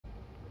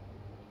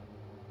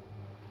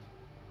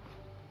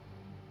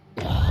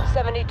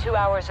72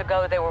 hours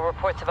ago, there were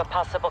reports of a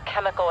possible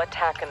chemical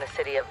attack in the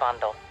city of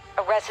Vandal.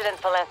 A resident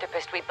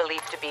philanthropist we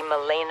believe to be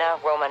Milena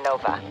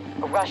Romanova,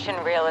 a Russian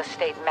real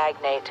estate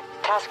magnate,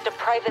 tasked a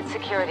private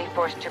security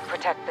force to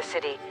protect the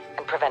city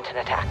and prevent an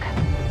attack.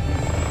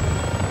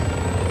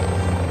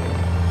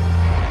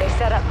 They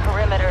set up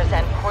perimeters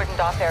and cordoned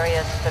off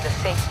areas for the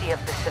safety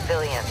of the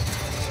civilians.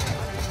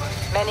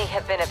 Many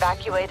have been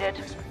evacuated,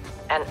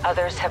 and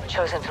others have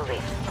chosen to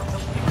leave.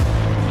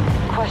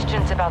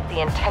 Questions about the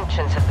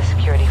intentions of the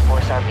security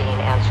force are being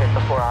answered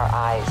before our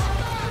eyes.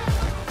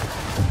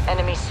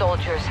 Enemy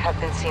soldiers have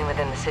been seen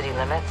within the city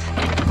limits.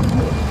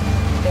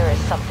 There is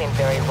something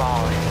very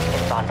wrong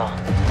in Vandal.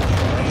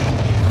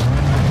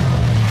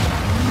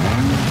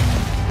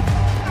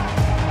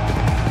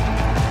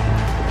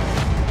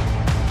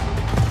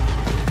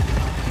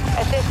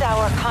 At this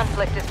hour,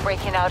 conflict is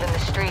breaking out in the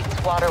streets,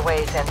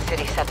 waterways, and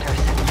city centers.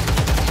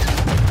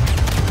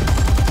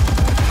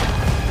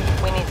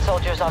 We need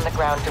soldiers on the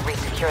ground to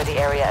resecure the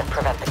area and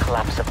prevent the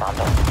collapse of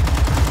Vandal.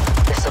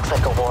 This looks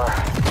like a war.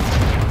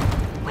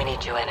 We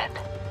need you in it.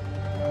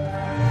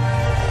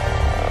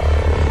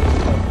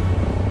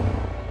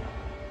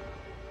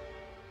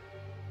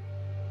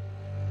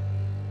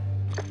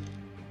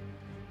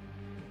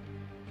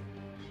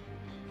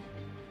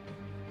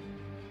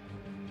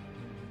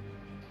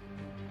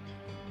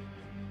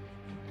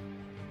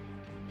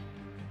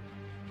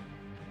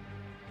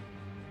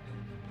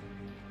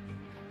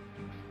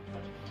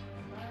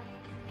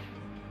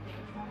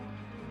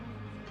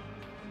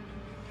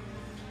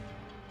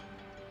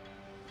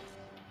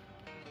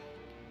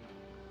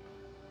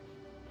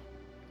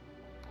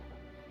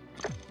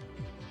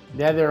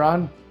 Yeah, they're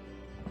on.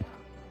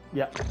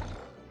 Yeah.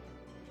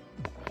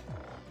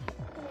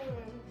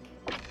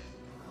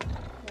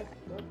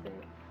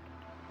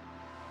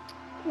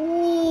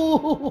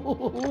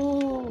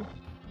 Ooh.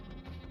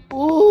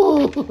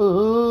 Ooh.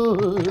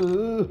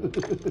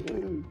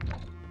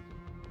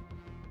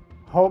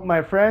 Hope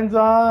my friend's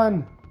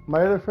on.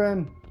 My other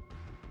friend.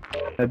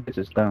 That bitch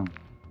is down.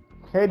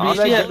 Hey, dude. All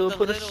she had to do was Hey,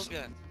 put a...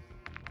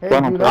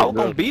 dude. I was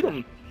gonna beat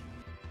him.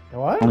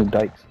 What? Only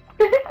dykes.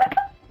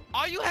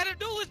 All you had to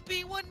do was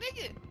beat one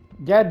nigga.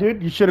 Yeah,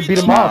 dude. You should have beat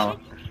him off.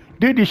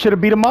 Dude, you should have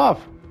beat him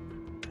off.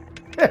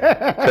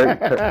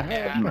 That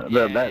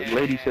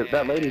lady should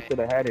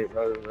have had it,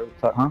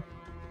 huh?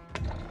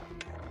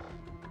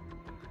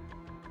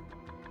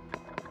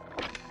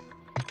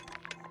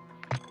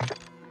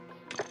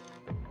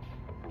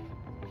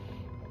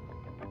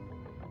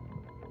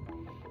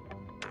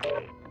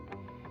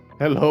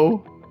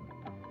 Hello.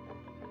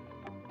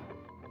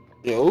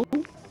 Yo.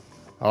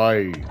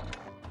 Hi.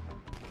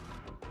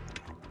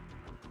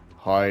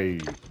 Hi.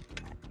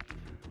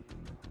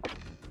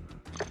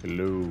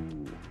 Hello.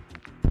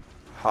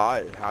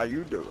 Hi, how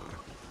you doing?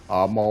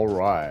 I'm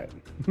alright.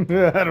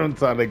 I don't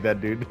sound like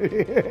that, dude.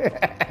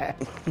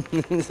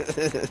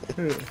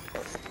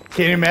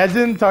 Can you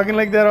imagine talking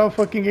like that all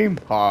fucking game?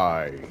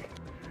 Hi.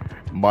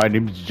 My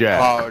name's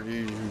Jack. How do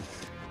you?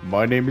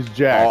 My name is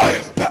Jack. I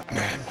am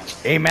Batman.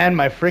 Hey man,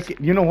 my frickin'...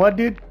 You know what,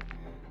 dude?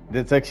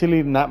 That's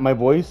actually not my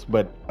voice,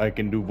 but I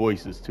can do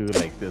voices too,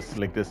 like this,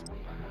 like this.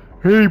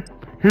 Hey,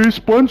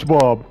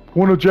 SpongeBob,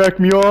 wanna jack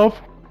me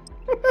off?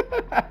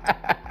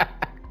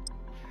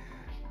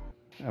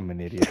 I'm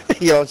an idiot.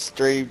 You on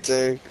stream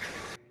too?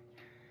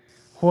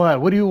 What?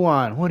 What do you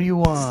want? What do you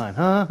want?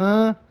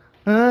 Huh?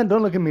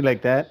 Don't look at me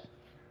like that.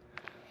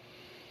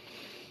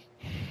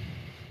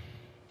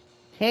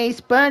 Hey,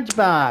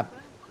 SpongeBob.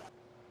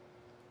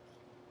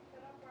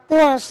 You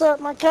wanna suck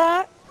my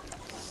cock?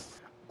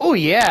 Oh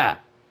yeah.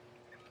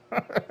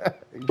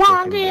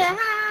 Doggy.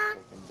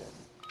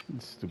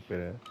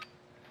 Stupid ass.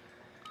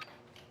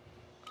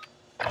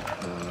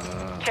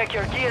 Check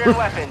your gear and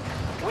weapons.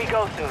 We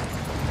go soon.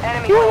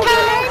 Enemy soldiers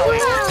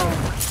incoming.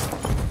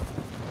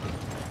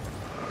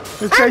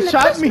 This guy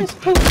shot me.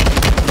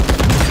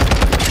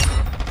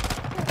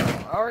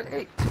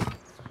 Alright.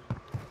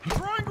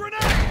 Throwing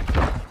grenade!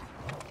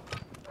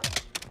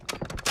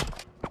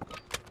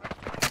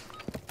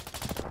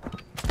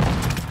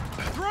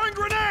 Throwing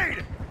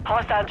grenade!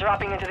 Hostile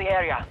dropping into the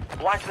area.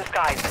 Watch the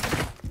skies.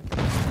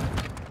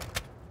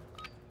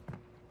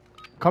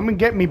 Come and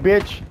get me,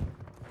 bitch.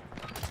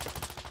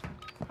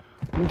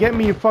 Come get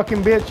me, you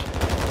fucking bitch.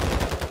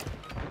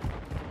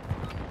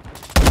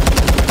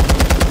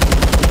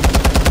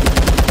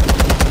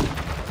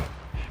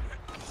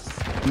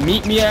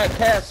 Meet me at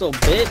castle,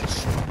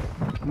 bitch.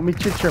 Let me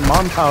cheat your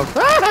mom's house.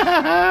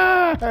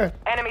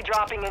 Enemy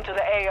dropping into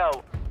the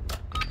AO.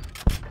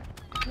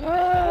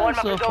 That's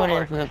Warm-up so is funny.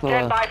 over.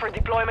 Stand by for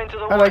deployment to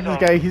the I war like zone.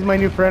 this guy. He's my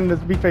new friend.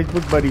 Let's be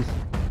Facebook buddies.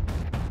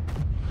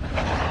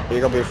 You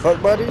gonna be fuck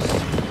buddies?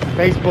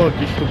 Facebook,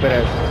 you stupid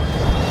ass.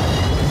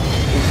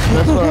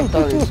 That's what I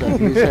thought he said.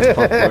 He said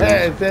fuck buddies.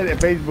 It said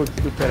Facebook,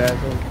 stupid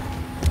asshole.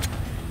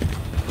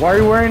 Why are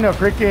you wearing a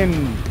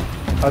freaking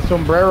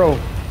sombrero? You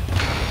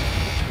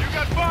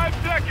got 5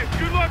 seconds.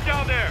 Good luck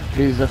down there.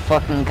 He's a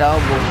fucking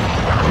cowboy.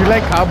 You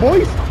like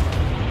cowboys?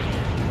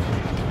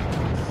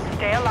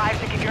 Stay alive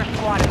to keep your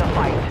squad in the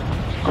fight.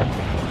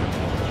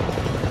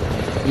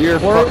 You're a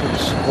fucking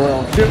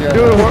squirrel. Dude,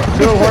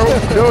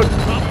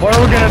 where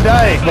are we gonna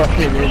die?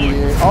 Fucking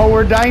idiot. Oh,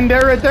 we're dying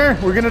there, right there.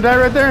 We're gonna die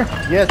right there.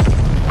 Yes.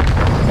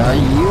 Now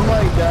you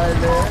might die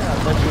there.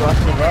 I bet you I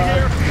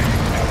survived.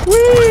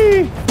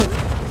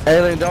 Whee!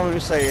 Alien, don't even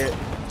say it.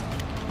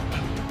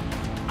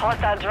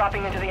 Hostiles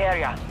dropping into the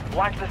area.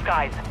 Watch the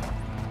skies.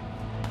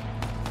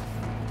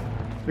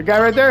 The guy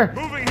right there.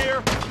 Moving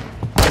here.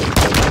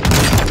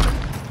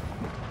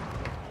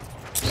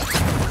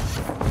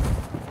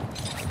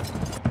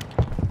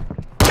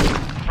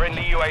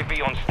 Friendly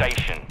UAV on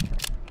station.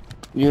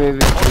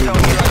 UAV. Hostile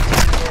UAV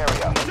in the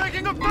area.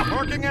 Taking a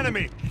marking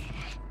enemy.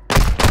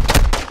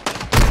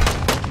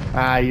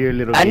 Ah, you're a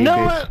little I gay know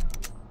bitch. it.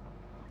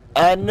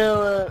 I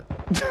knew it.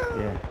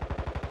 Yeah.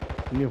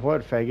 You know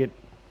what, faggot?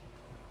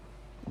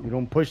 You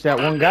don't push that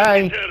one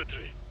guy.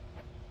 Territory.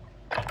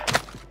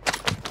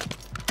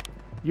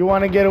 You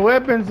want to get a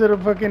weapon instead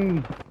of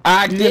fucking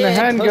I using did a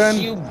handgun.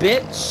 push you,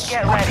 bitch.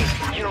 Get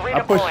ready. You're redeploying.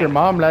 I pushed your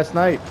mom last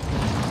night.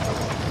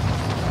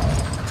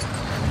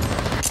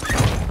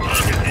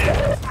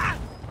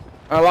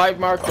 I live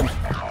marked him.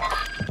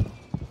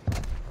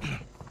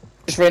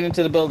 Just ran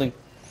into the building.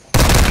 He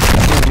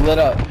was lit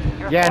up.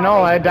 Yeah,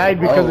 no, I died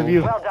because of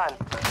you. Well done.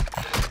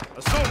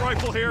 Assault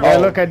rifle here. Oh,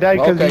 look, I died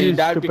because okay, of you, you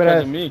died stupid because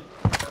ass. of me.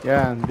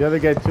 Yeah, the other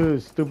guy too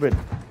is stupid.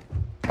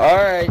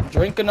 Alright,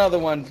 drink another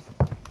one.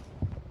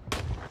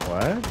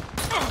 What?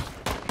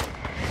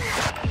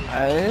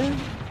 Hey?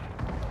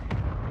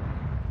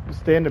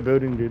 Stay in the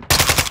building, dude.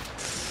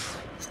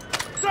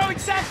 Throwing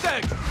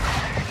something.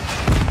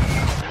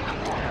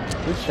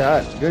 Good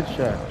shot, good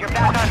shot. You're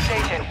back on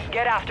station.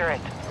 Get after it.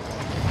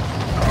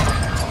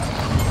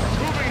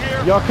 Moving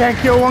here. Y'all can't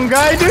kill one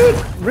guy, dude?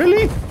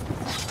 Really?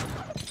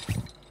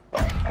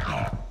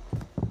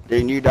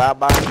 Didn't you die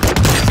by him?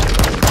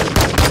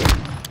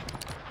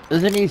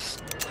 Isn't he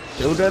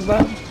still dead,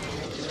 Bob?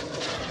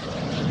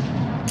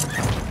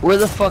 Where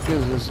the fuck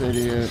is this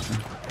idiot?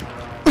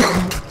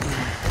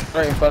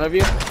 Right in front of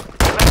you?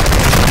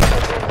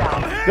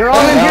 They're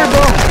all in here,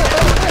 bro.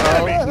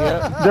 Oh,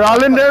 yeah. They're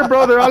all in there,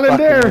 bro. They're all in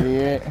Fucking there.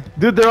 idiot.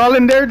 Dude, they're all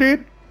in there,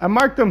 dude. I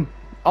marked them.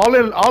 All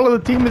of the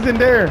team is in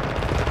there.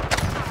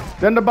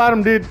 They're in the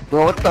bottom, dude.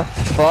 Bro, what the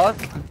fuck?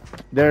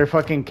 They're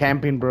fucking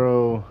camping,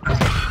 bro.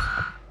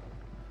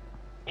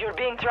 You're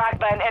being tracked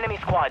by an enemy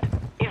squad.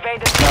 Evade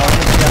No, the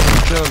this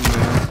guy killed me.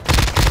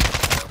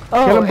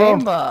 Oh, Kill him,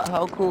 bro. aimbot,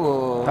 how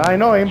cool. I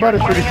know, aimbot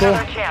is pretty Getting cool.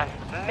 another chance.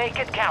 Make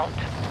it count.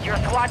 Your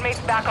squad mate's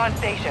back on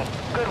station.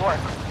 Good work.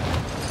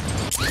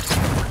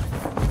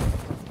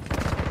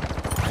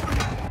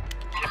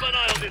 Keep an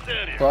eye on this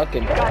area.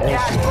 Fucking Got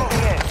gas bullshit.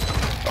 moving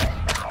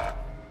in.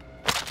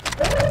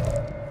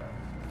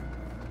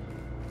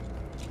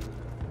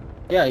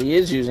 Yeah, he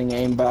is using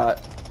aimbot.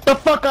 The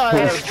fuck out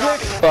Enemy dropping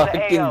into the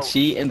Fucking AO.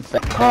 cheat and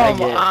Come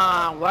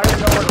faggot. Why did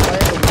no one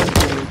land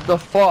with me? The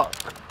fuck?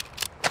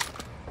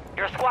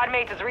 Your squad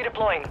mate is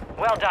redeploying.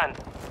 Well done.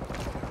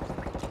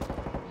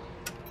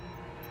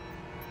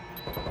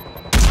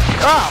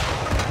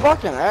 Ah!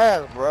 Fucking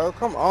ass, bro.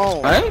 Come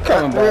on. I ain't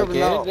coming back, Really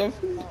not. kid.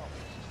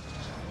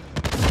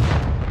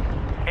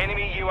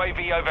 Enemy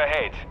UAV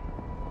overhead.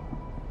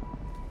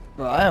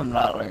 Bro, I am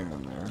not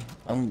landing there.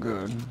 I'm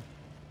good.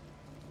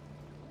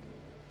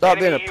 Stop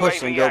being a Enemy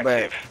pussy and UAV go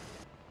back. active.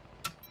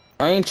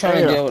 I ain't trying to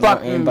Ain't a deal with no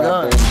fucking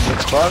gun. aimbot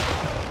bitch.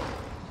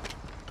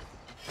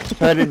 Fuck.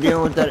 Try to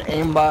deal with that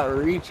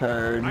aimbot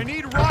retard. I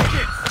need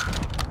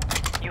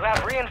rockets. You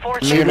have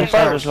reinforcements Shoot him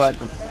inbound. first so I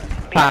can Be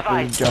pop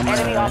his advised, dumb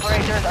enemy ass.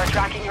 operators are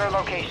tracking your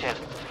location.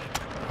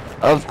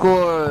 Of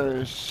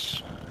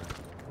course.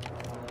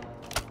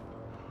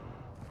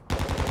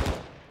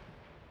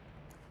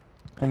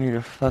 I need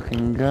a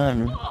fucking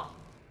gun.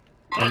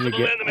 I need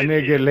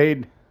to get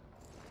laid.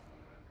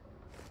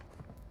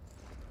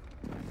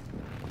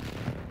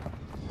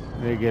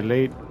 I need to get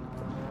laid.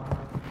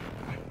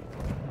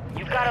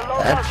 You've got a low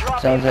That drop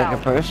sounds like a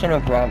inbound.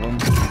 personal problem.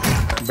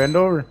 Bend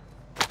over.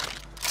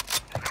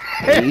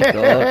 You thought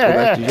I'd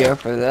like to jail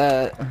for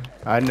that.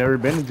 I've never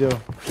been to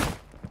jail.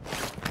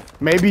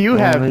 Maybe you Well,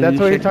 have. maybe That's you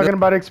why you're should talking go-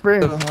 about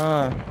experience.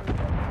 Huh?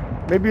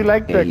 Maybe you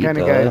like Yeah, that you kind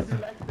of thought.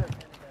 guys.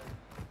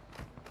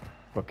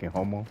 Fucking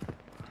homo.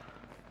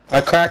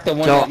 I cracked the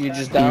one So, that you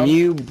just down.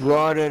 you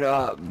brought it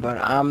up, but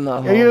I'm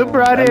the You homo.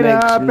 brought That it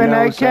makes up, and no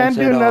I can't sense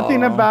do at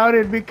nothing all. about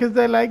it because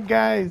I like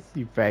guys.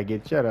 You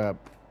faggot, shut up.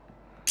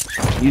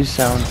 You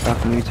sound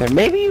fucking retarded.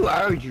 Maybe you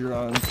are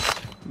drunk.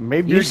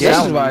 Maybe You you're This is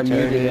sound gay. why I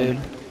retarded. muted.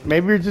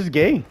 Maybe you're just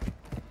gay.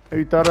 Have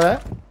you thought of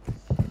that?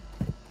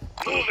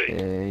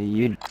 Moving.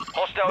 You.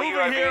 Hostile Moving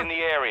UAV here. in the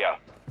area.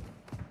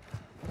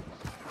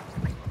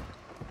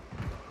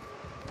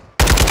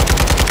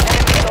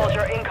 Enemy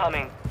soldier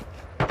incoming.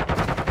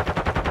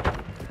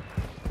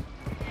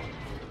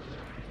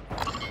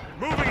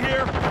 Moving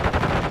here.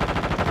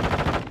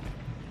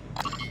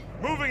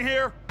 Moving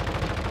here.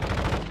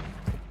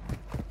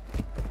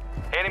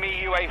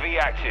 Enemy UAV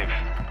active.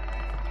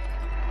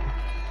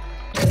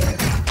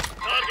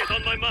 Target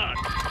on my mark.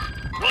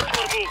 Watch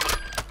for movement.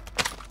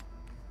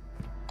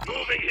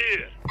 Moving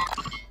here.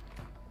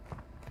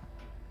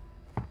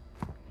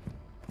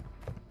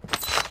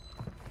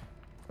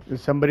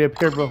 There's somebody up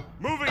here, bro.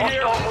 Moving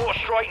here. Hostile mortar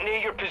strike near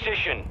your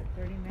position.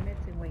 30 minutes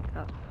and wake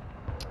up.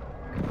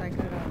 'Cause I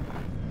could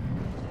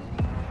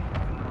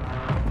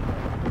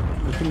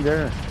Nothing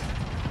there.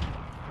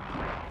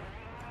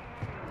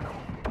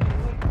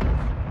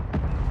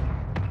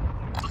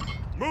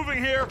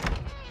 Moving here.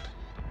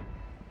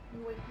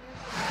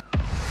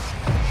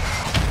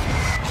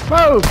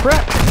 Whoa,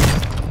 crap!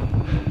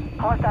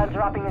 Hostiles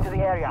dropping into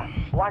the area.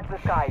 Watch the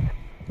skies.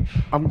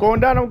 I'm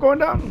going down, I'm going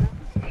down.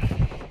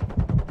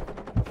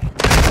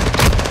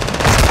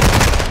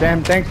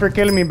 Damn, thanks for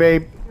killing me,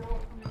 babe.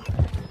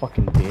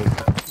 Fucking dick.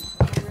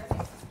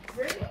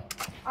 Really?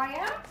 I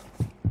am?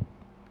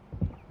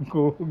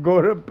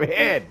 Go to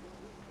bed.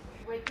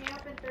 Wake me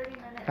up in 30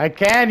 minutes. I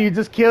can, you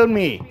just killed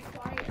me. Be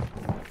quiet.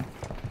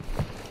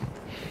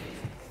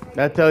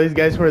 That's how these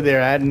guys where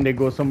they're at and they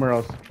go somewhere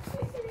else.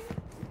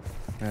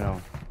 I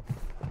know.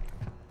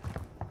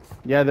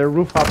 Yeah, they're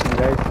roof hopping,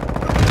 guys.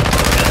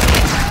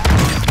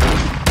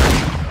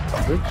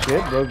 Good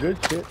shit, bro. Good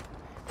shit.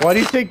 Why do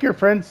you take your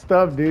friend's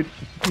stuff, dude?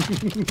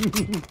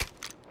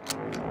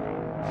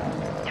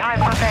 Time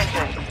for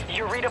vengeance.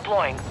 You're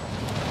redeploying.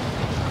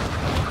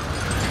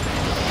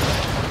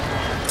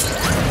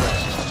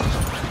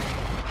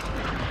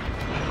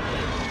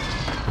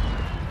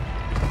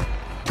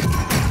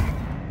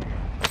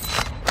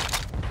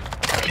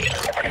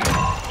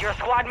 Your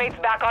squad mate's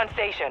back on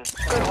station.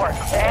 Good work.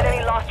 The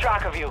enemy lost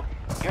track of you.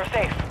 You're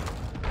safe.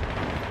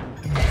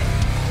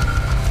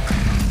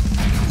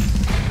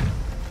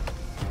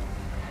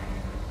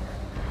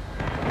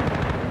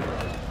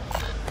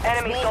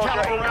 Enemy Small soldier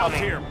caliber rounds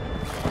incoming. here.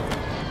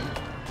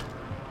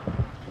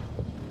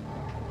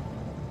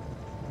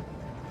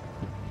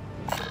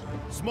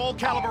 Small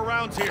caliber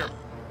rounds here.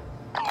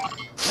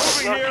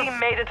 Moving Your here. team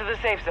made it to the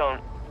safe zone.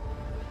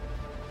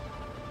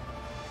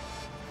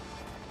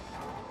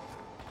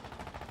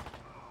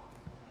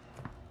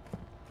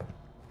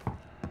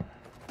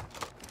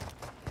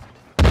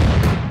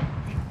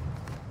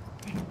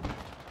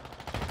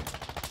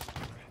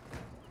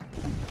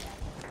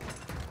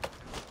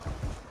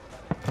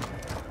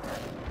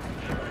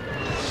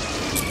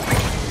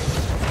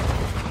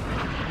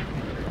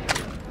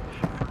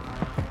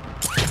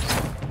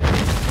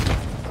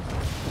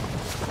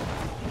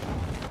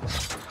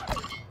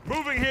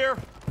 Moving here.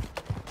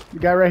 You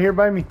guy right here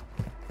by me.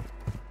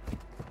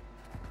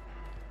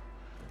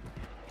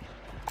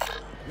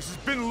 This has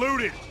been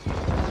looted.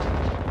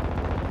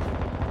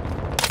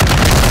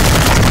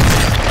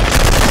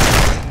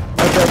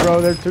 What's up,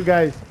 bro? There's two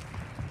guys.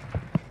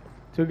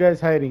 Two guys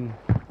hiding.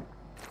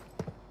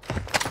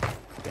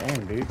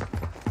 Damn, dude.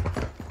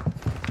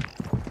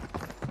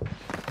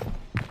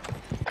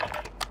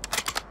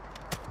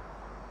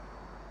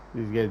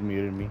 These guys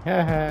muted me.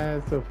 Haha,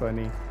 it's so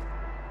funny.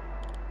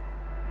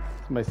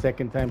 It's my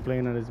second time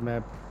playing on this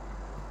map.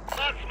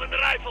 Marksman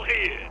rifle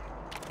here.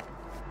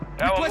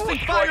 Our mortar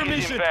strike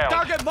is inbound.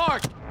 Target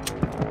marked.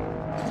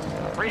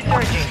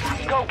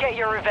 Resurging. Go get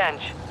your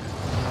revenge.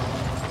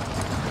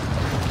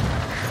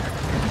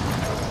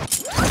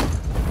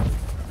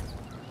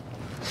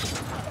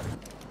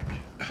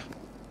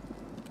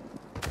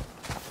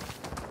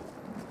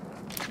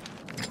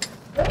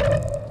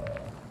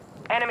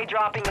 Enemy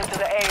dropping into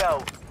the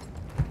AO.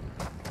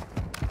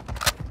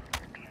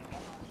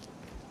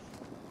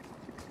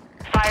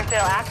 Fire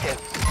sale active.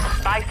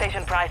 Buy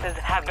station prices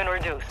have been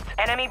reduced.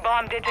 Enemy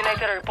bomb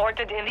detonator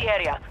reported in the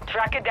area.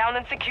 Track it down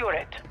and secure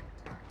it.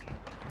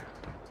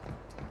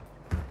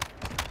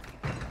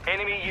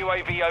 Enemy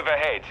UAV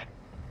overhead.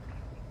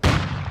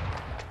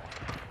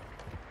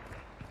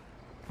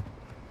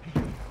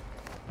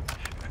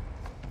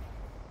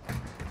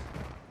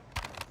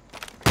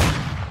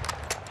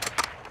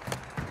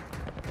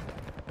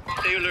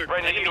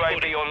 Friendly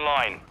UAV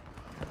online.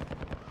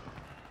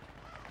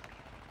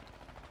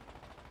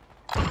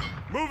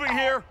 Moving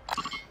here.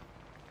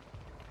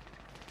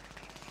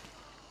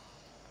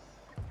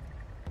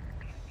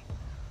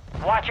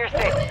 Watch your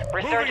six.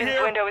 Resurgence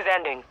here. window is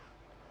ending.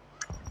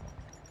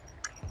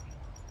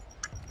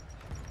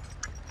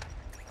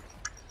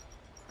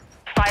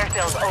 Fire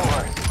sale's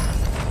over.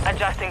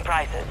 Adjusting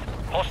prices.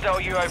 Hostile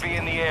UAV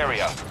in the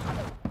area.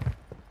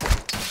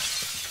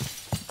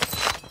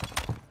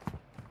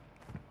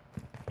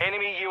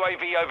 Enemy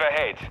UAV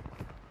overhead.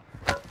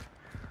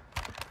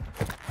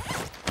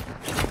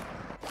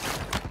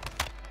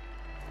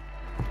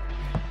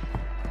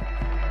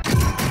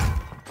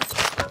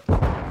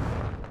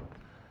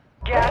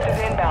 Gas is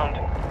inbound.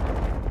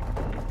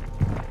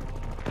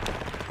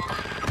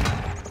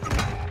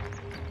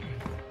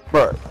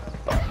 Bro.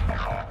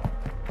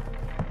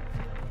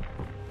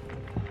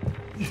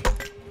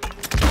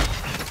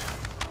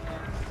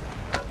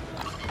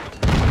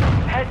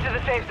 Head to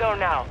the safe zone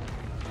now.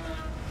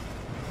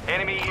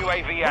 Enemy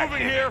UAV active.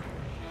 Moving here.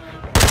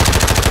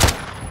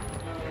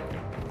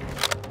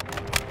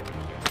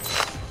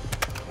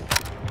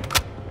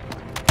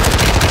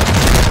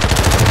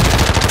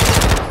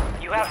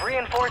 You have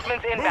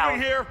reinforcements Moving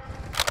inbound. here.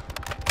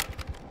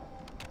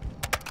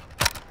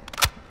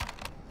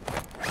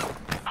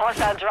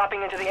 Hostile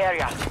dropping into the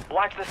area.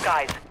 Watch the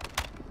skies.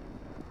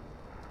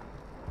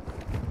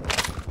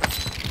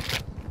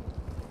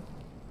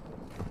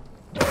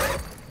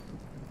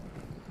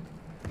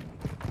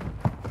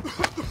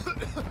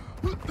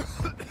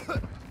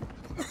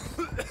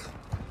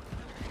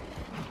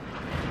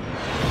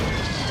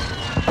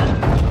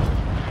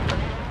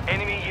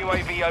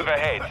 UAV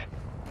overhead.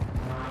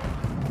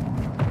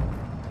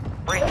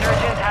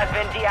 Resurgence has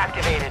been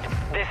deactivated.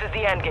 This is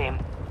the end game.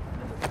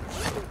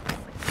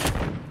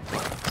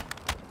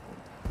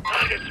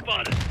 Target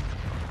spotted.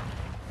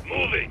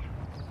 Moving.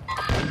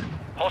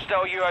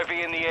 Hostile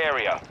UAV in the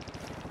area.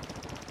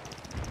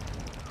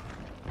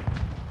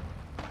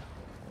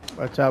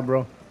 Watch out,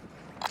 bro.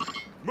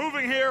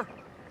 Moving here.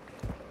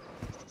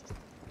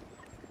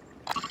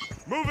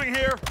 Moving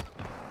here.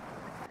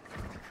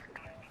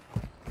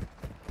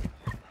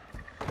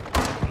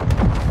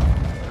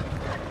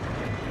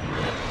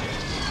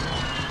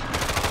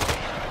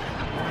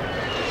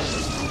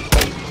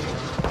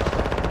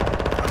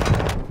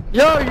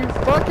 Yo, you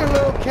fucking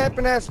little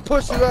camping ass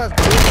pussy ass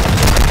bitch.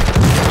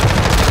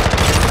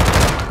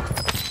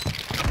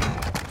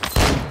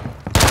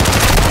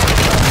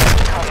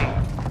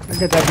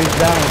 Look at that bitch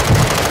down.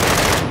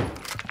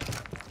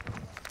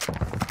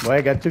 Boy,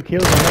 I got 2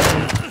 kills on that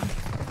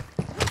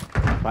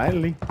one.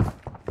 Finally.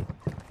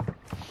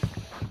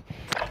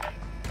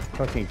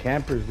 Fucking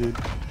campers, dude.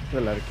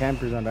 There's a lot of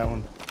campers on that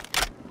one.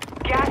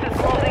 Gas is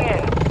closing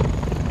in.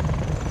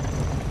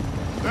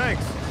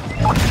 Thanks.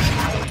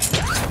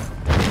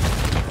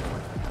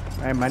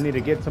 I might need to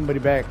get somebody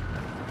back.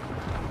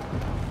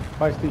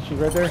 Fire station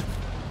right there.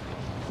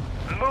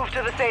 Move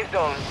to the safe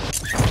zone.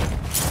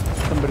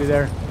 Somebody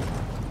there.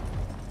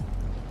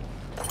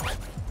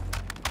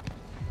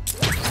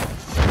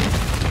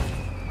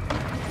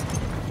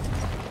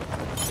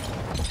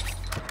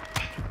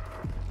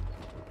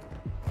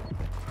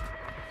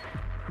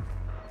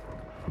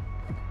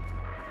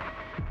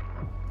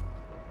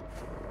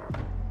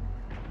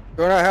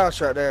 Go in that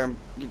house right there and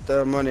get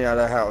the money out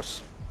of that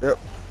house. Yep.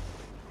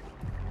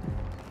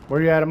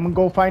 Where you at? I'm gonna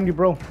go find you,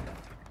 bro.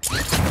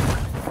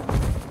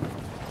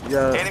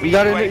 Yeah. Enemy You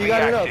got UAV it. You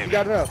got enough. active. You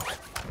got enough.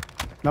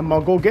 I'm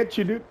gonna go get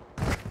you, dude.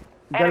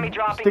 You Enemy gotta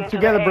dropping stick into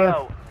together, the bro.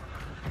 AO.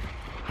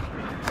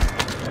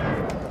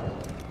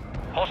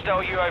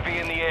 Hostile UAV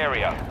in the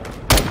area.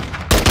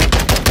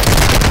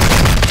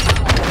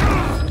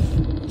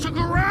 Took a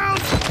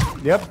round.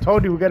 Yep,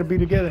 told you we gotta be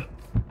together.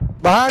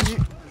 Behind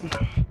you.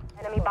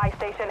 Enemy buy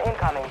station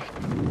incoming.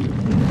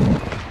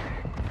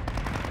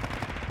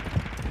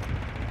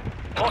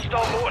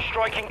 Hostile mortar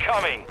strike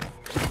incoming.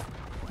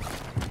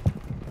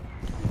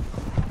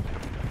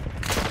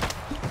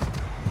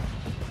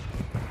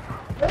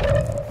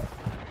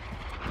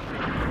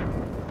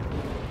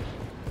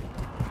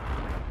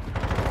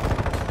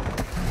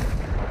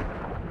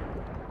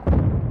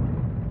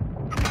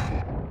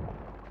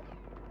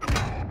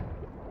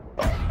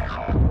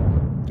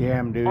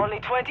 Damn, dude. Only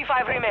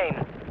 25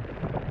 remain.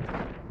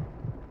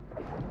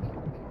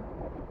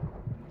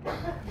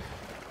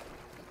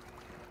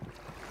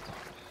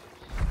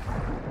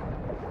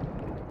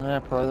 I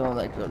probably don't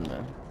that good,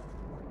 man.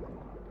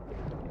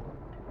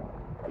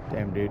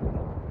 Damn, dude.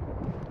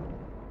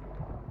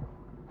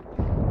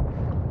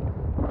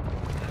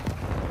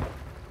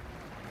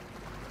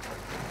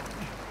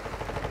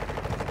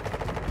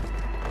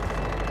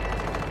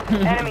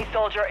 Enemy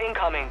soldier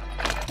incoming.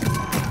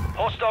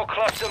 Hostile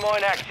cluster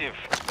mine active.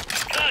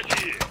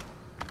 Gotcha.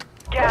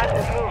 Gas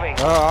is moving.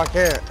 Oh, I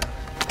can't.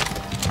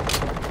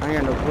 I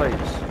ain't got no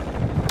plates.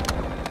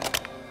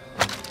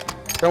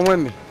 Come with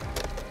me.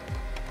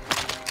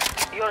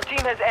 Your team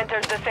has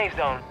entered the safe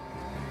zone.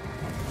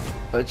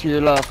 Go to your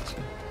left.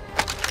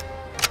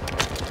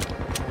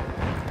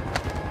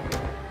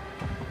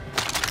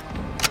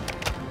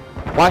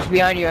 Watch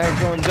behind you, I'm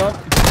going jump.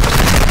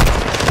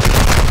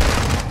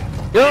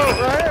 Yo,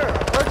 right here. I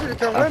told you to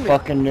come I with me.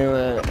 fucking knew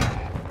it.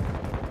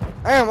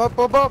 I am up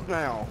above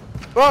now.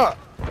 Fuck.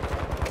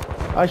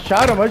 I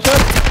shot him, I shot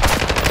him.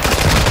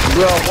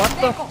 Bro, what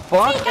the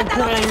fuck? I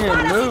couldn't even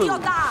move.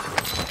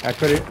 I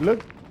couldn't,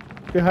 look.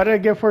 Dude, how did I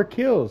get 4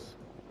 kills?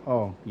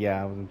 Oh,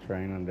 yeah, I wasn't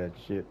trying on that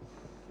shit.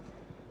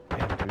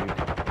 Damn, dude.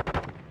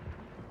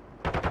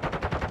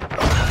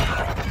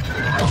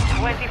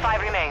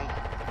 25 remain.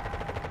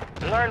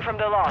 Learn from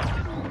the loss.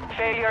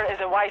 Failure is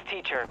a wise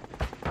teacher.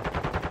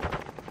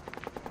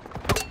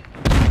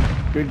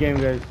 Good game,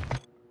 guys.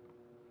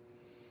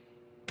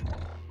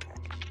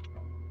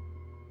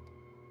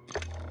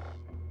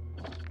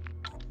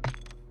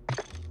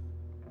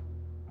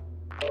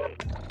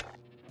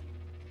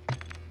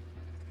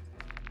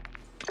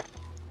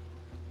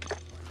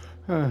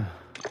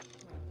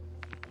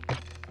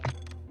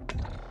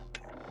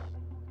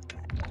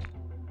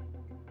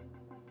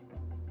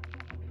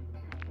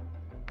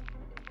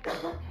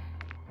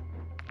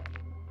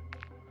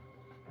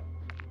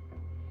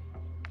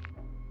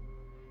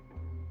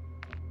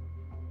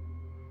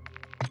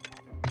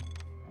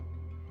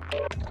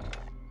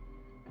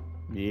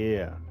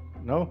 Yeah.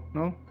 No,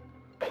 no.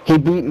 He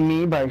beat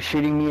me by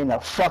shooting me in the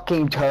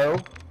fucking toe.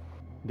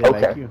 They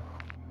like you.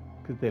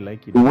 Because they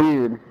like you.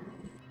 Weird.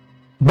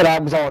 But I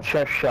was all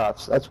chest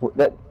shots. That's what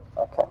that.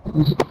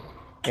 Okay.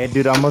 Hey,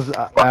 dude, I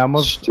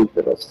almost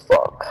Stupid as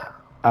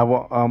fuck. I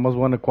almost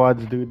won the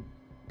quads, dude.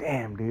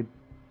 Damn, dude.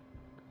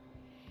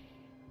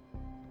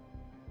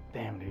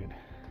 Damn, dude.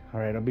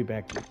 Alright, I'll be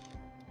back.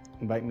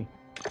 Invite me.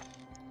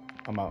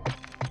 I'm out.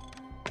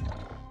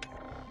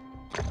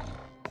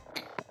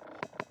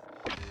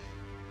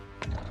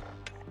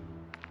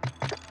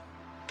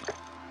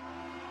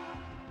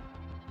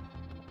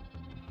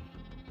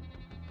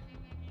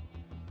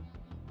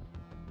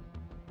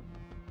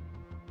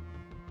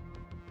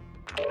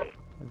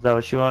 Is that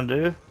what you want to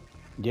do?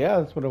 Yeah,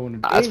 that's what I want to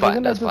do. That's Hey, fine,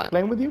 wasn't I that's just fine.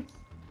 playing with you?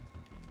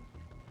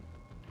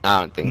 I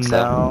don't think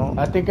so. No.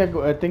 I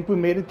think we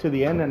made it to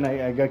the end and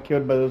I got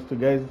killed by those two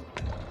guys.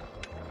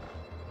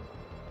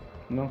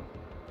 No.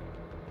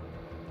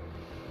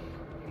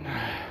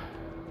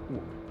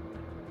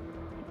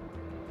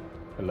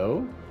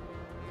 Hello?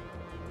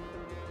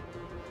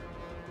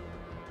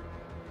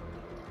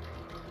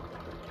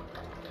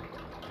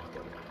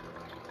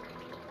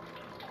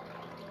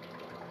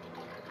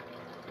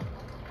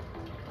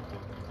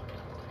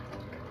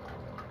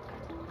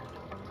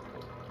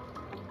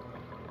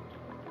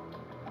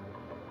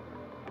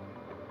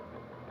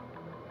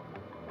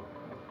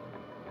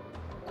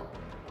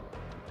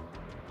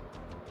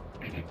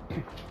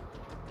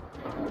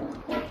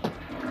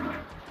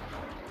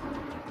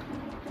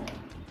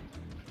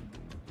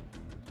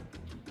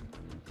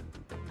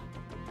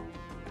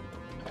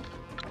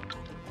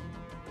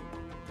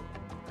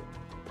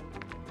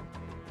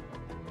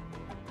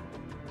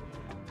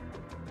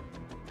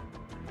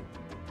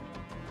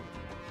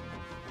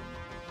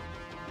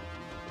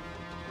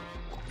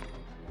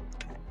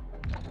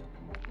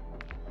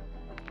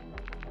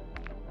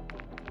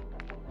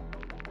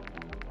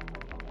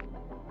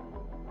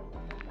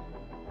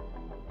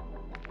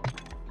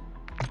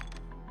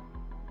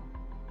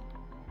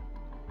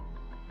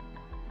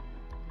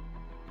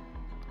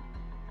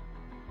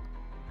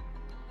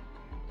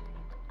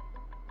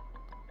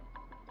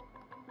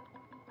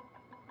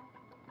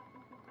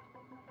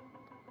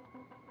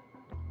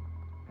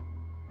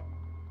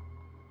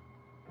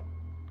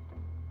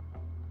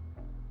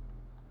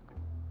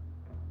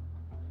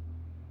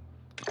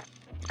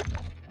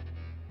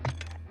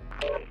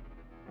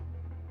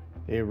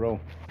 Hey, Ro.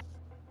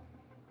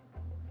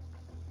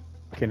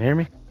 Can you hear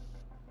me?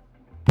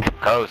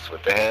 Coast,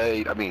 what the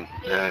hell? I mean,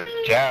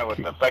 Jared, what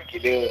the fuck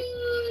you doing?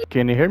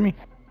 Can you hear me?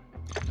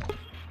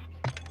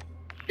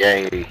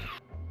 Yeah,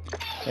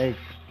 Hey,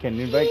 can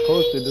you invite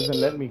Coast? It doesn't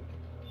let me.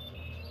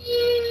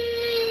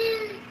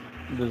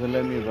 It doesn't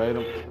let me invite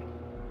him.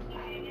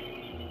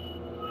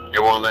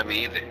 it won't let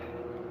me either.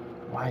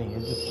 Why?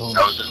 It's just so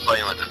I was just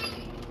playing with it.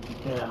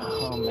 Yeah,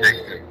 oh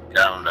man.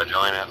 Got him to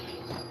join up.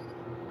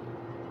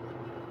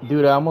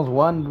 Dude, I almost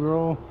won,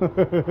 bro.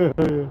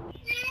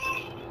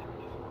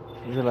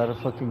 There's a lot of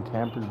fucking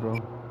campers,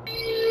 bro.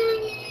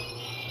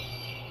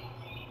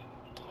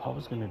 I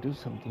was gonna do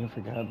something, I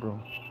forgot, bro.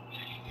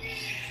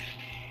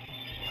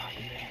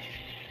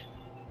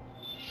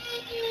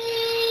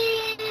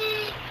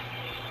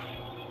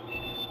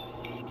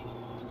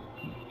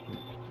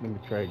 Let me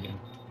try again.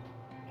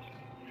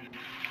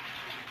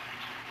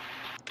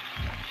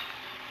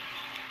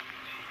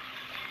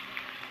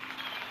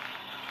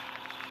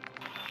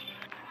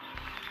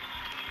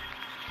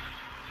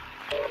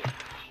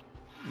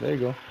 There you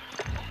go.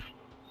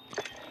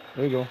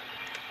 There you go.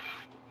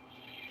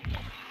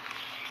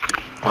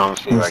 I'm gonna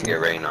see if I can get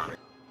rain on.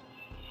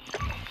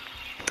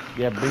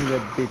 Yeah, bring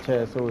that bitch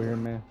ass over here,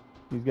 man.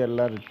 He's got a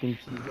lot of things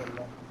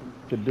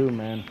to do,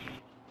 man.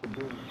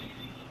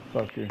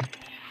 Fucker.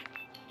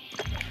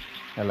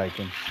 I like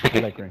him. I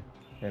like Rain.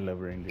 I love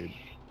Rain, dude.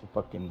 A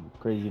fucking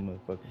crazy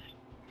motherfucker.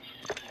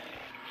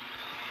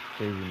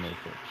 Crazy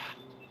motherfucker.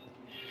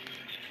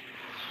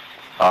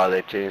 Oh,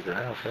 they changed the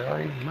house. Hell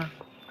yeah, man.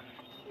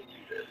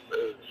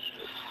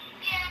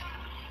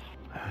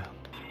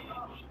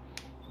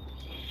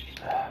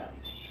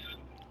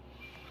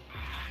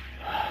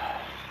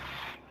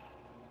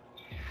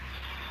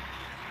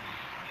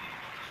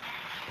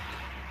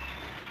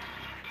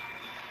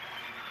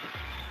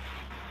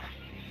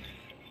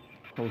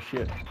 Oh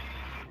shit.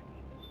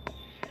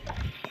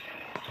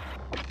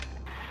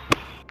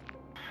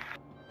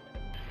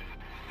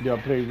 Y'all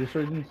play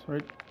Resurgence,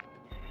 right?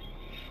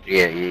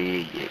 Yeah.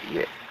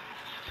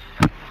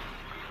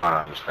 Hold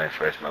on, I'm just playing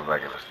first, my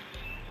back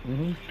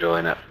Mm-hmm.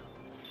 join up.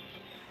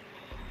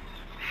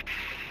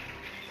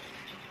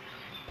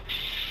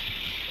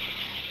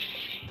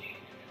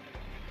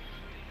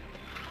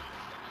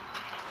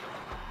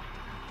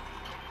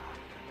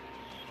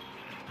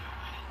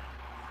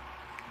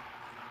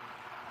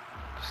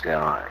 See how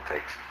long it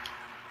takes.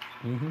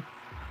 Mm-hmm.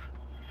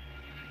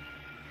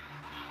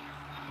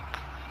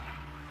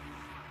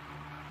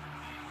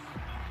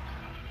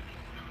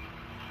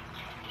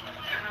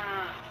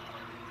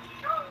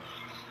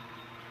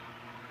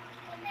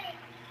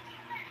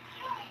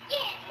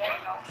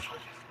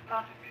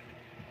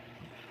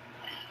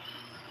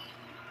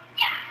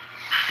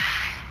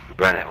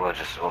 Run it,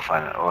 we'll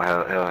find it. Or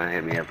he'll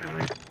hit me up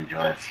and we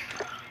join.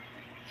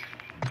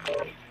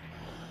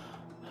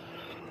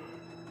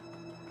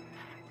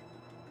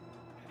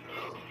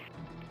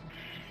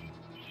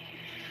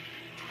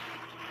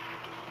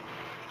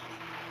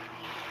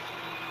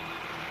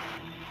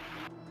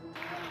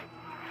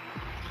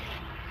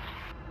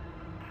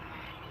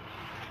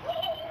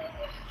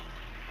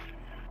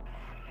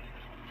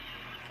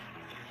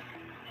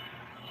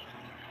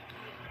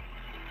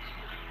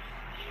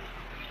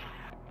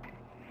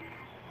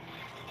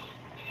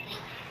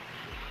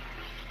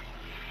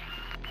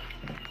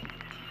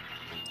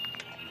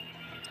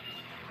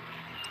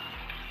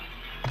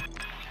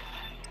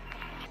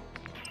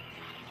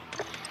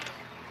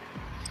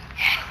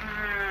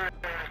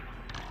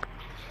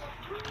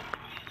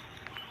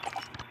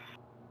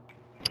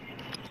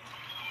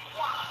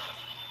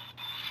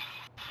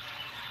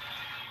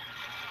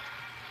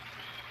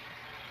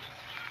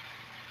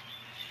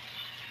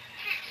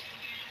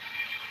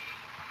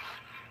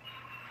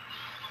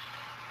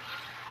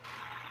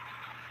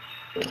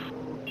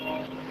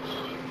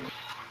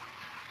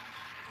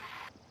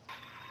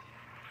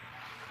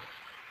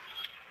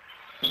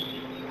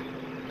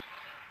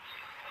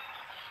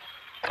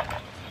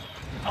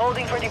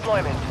 Holding for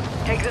deployment.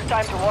 Take this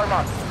time to warm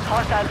up.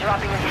 Hostiles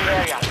dropping into the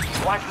area.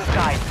 Watch the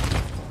skies.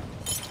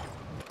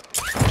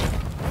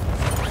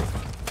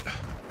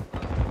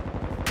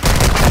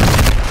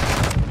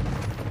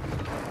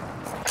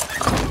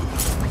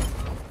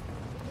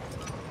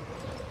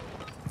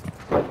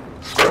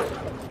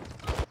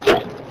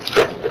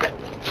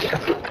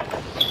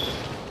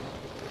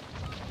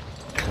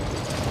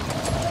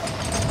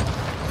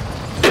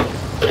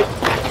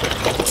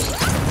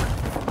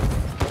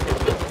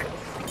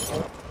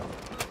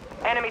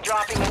 Enemy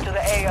dropping into the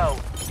AO.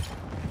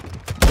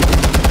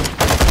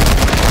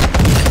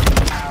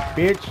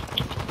 Bitch.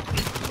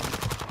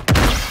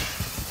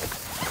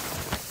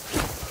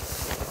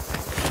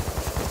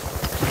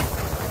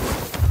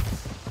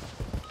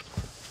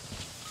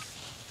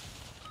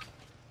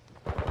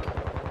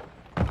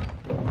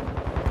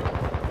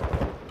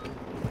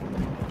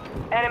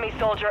 Enemy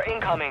soldier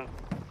incoming.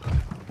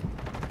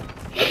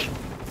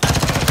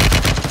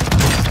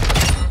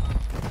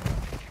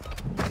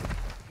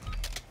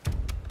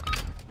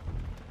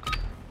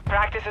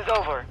 Practice is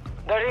over.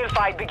 The real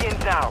fight begins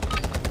now.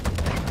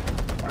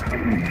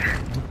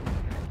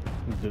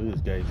 Let's do this,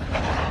 guys.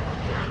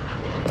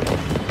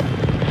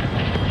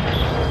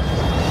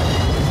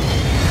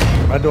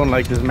 I don't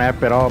like this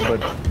map at all, but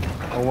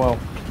oh well.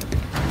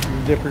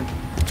 It's different.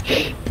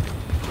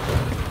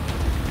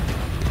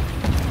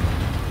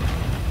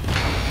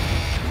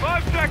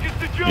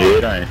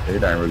 Yeah,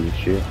 it ain't really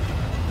shit.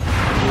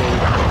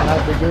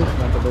 Not the good,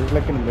 but it's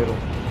like in the middle.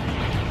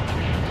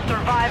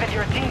 Survive and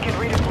your team can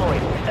redeploy.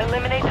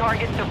 Eliminate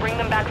targets to bring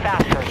them back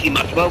faster.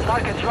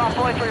 Mark a drop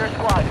point for your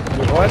squad.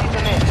 What? Lead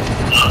them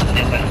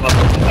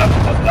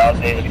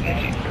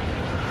in.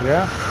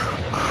 Yeah?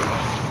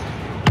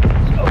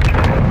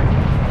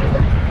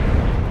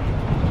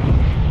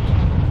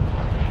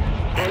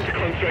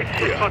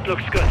 Hot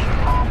looks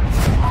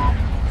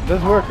good.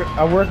 Does work.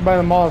 I work by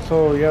the mall,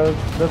 so yeah,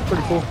 that's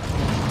pretty cool.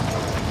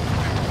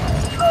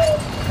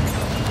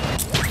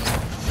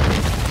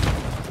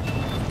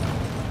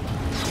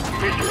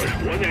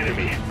 One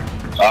enemy.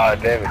 Ah,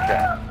 damn it,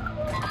 Cat.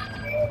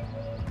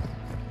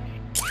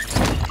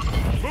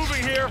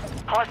 Moving here.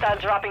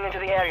 Hostiles dropping into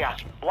the area.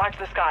 Watch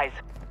the skies.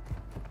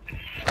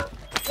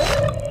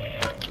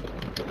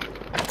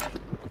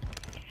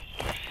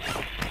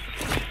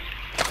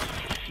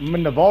 I'm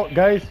in the vault,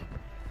 guys.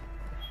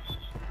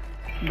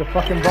 In the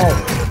fucking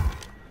vault.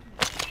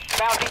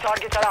 Bounty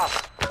targets are up.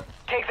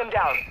 Take them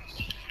down.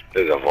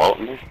 There's a vault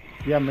in there?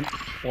 Yeah, I'm in,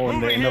 oh, in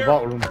the Moving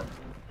vault room.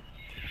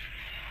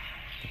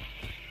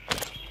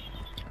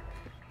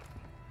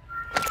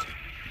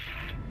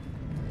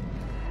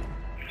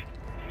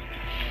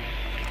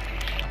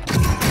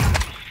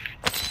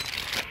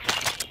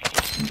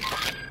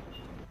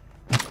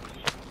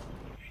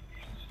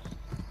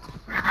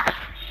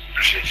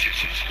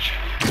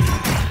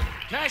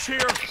 Cash here.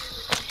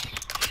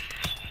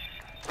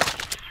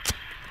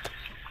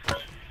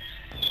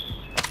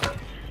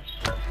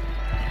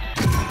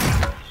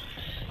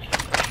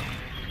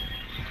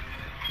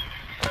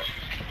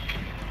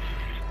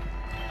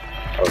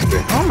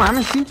 No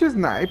mames, pinche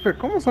sniper.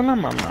 ¿Cómo son las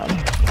mamadas?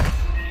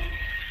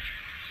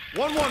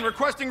 1-1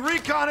 requesting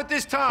recon at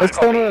this time.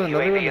 Está uno de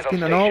arriba en la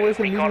esquina. No, güey, es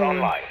el mismo,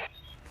 güey.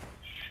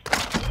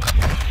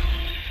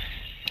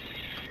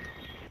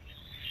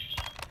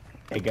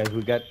 Hey guys,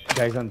 we got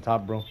guys on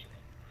top, bro.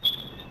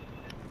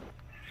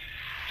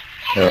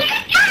 Yeah.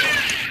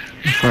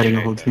 Fighting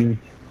the whole team.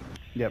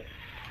 Yep.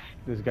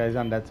 This guy's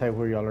on that side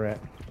where y'all are at.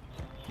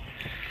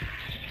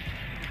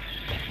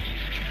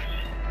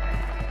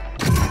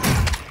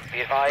 Be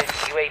advised,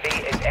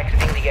 UAV is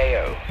exiting the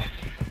AO.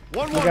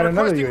 1-1 We got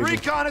another requesting UAV.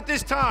 recon at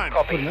this time.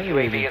 Copy. another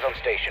UAV UAV. is on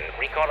station.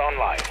 Recon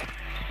online.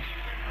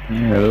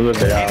 Yeah, look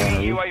at that.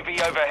 Enemy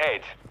UAV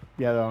overhead.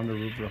 Yeah, they're on the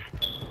roof, bro.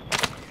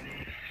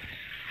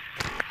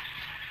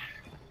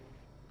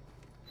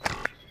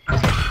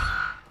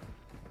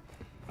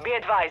 Be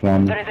advised,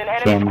 Some- there is an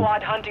enemy some-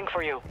 squad hunting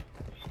for you.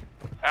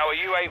 Our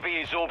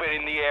UAV is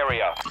orbiting the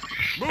area.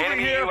 Moving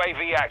Enemy here.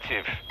 UAV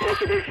active.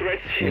 Possible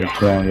threats Yeah, here.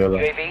 it's on yellow.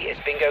 UAV is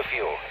bingo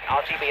fuel.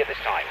 RTB at this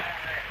time.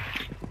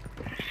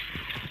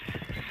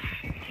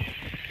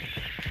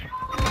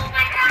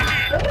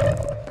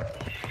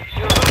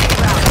 You're losing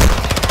ground.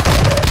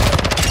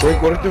 Güey,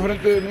 correte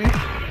frente de mí.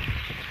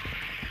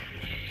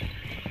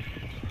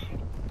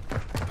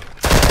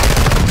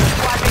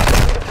 Squad mates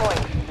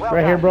redeploying. Well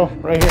Right here, done. bro.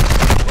 Right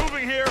here.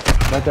 Moving here.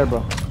 Right there,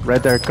 bro.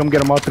 Right there. Come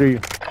get them all three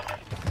of you.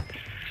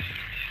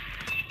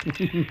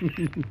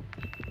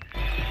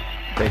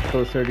 Stay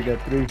closer to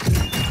get three.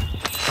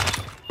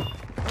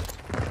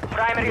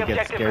 Primary You get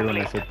objective scared when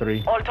I complete. say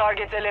three. All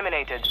targets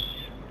eliminated.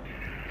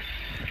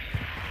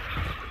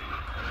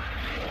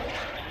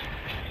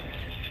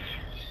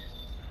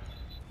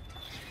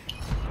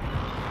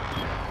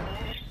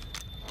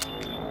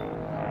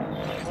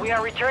 We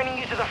are returning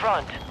you to the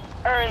front.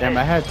 Earn Damn,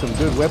 this. I had some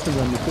good weapons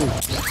on me too.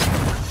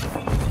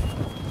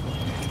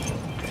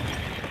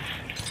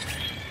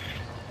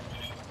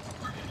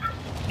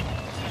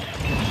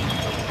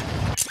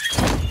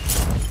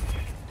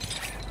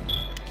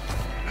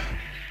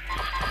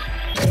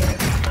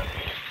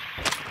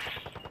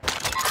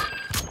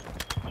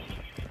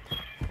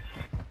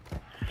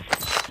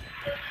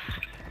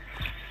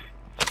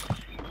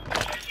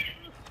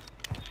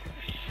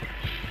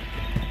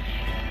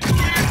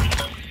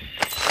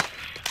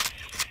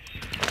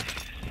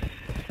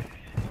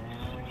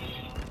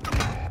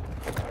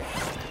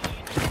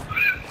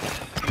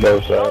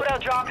 Both sides.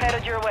 Loadout drop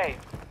headed your way.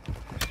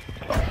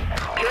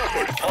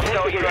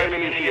 Hostile UAV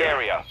in the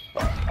area.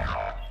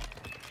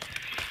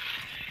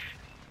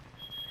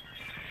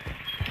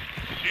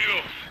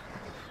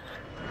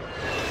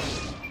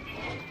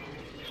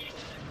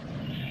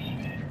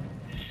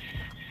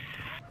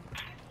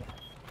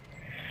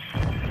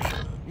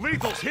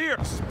 Lethal's here.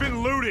 It's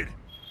been looted.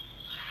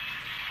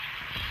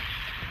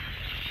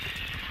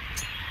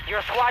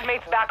 Your squad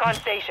mate's back on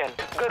station.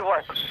 Good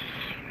work.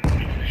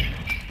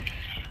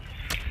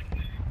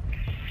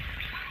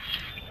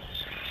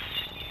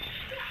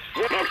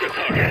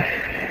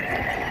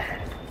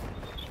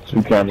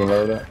 Two camera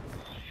loadout.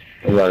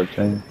 They got a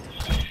team.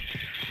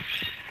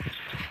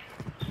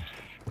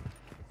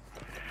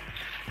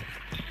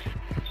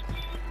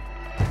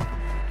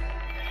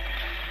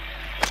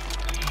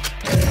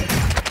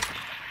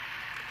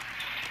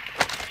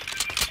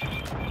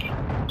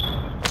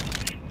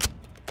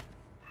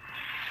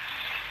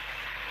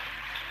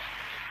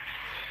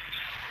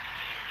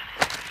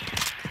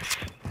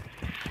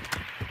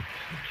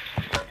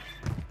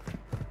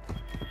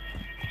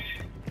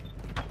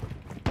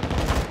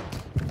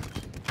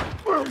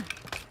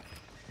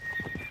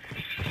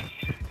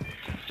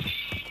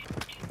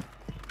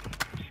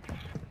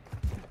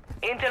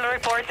 Intel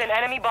reports an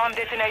enemy bomb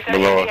detonator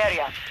in the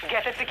area.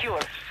 Get it secure.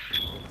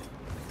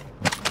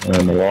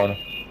 In the water.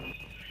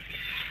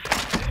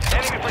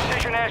 Enemy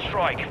precision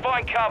airstrike.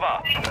 Find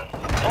cover.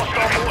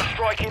 Hostile mortar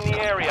strike in the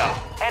area.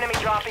 Enemy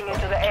dropping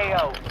into the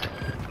AO.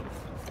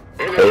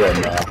 Hell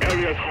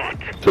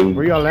no. Two.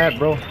 Where y'all at,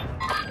 bro?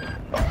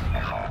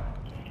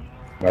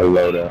 No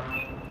loadout.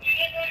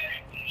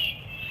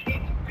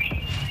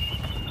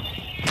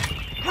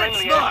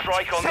 Friendly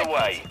airstrike on the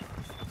way.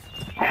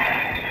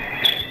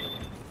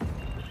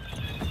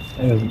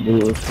 Let's do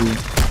it, see. Your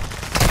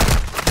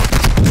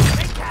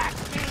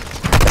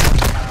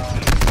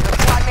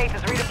squad mate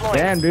is redeploying.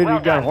 Damn, dude, Well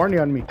you got done. horny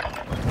on me.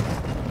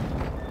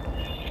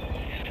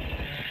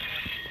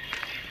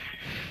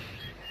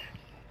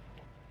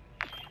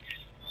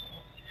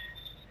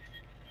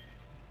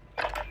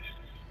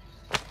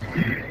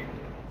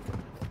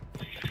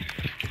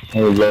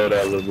 Hey,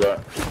 loadout, little bro.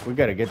 We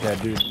gotta get that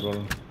dude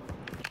rolling.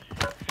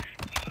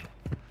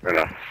 Right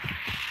now.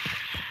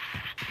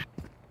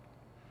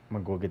 I'm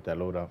gonna go get that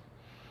loadout.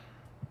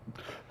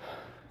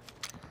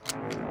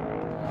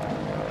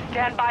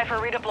 Stand by for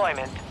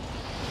redeployment.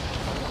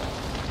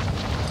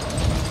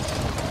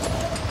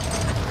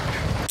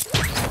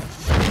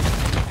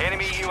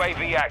 Enemy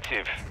UAV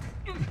active.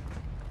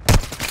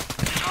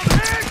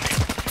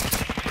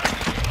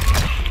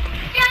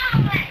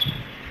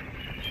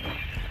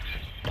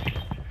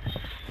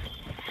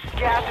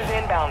 Gas is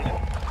inbound.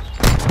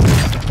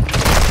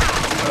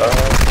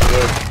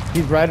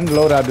 He's riding the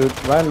loadout, dude.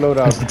 Riding the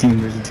loadout.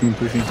 There's a team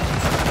pushing.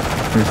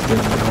 There's the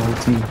whole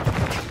team.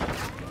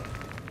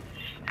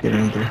 Get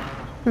in there.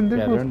 Yeah,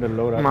 they're in the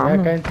loadout. Mama.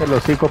 Ya cállense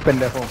los hocico,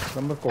 pendejo.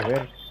 Vamos a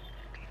coger.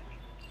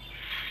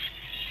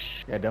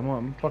 Yeah, I'm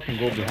gonna fucking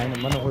go behind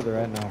them. I know where they're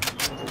at now.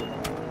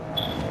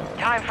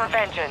 Time for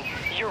vengeance.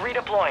 You're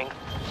redeploying.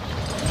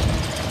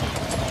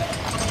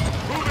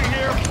 Moving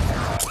here.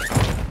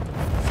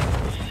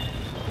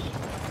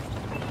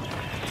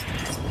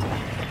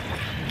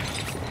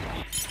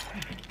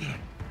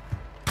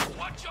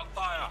 Watch your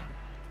fire.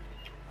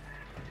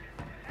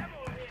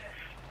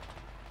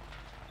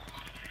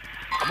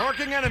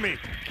 Marking enemy.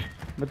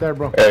 But there,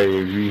 bro. Hey,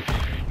 you.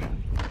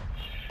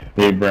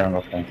 Hey, Brown,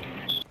 okay.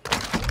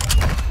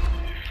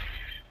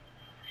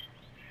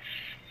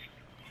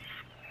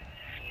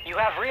 You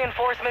have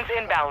reinforcements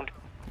inbound.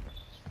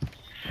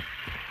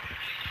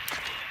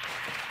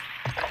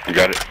 You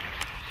got it.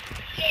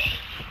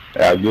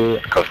 Yeah,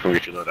 good. Coach, come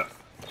get your loadout.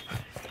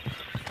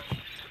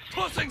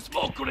 Tossing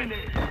smoke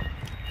grenade.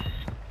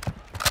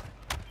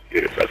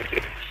 Get it, brother.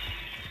 Get it.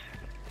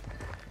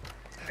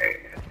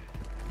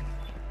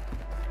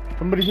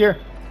 Somebody's here.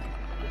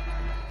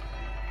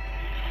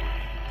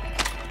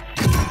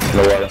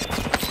 No water.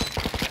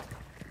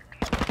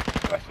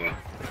 That's it.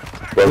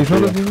 Go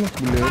Son los to mismos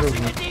culeros,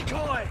 güey.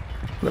 Decoy.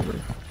 La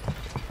verdad.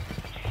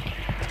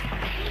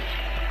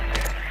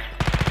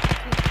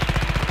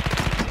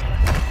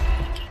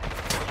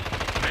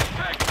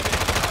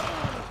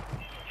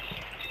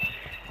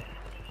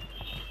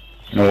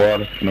 No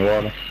water. No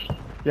water.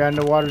 Yeah, in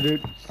the water,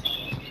 dude.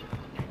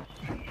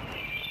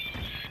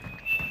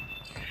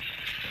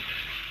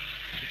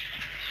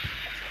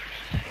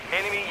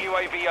 Enemy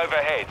UAV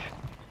overhead.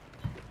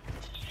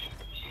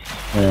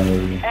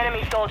 And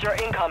Enemy soldier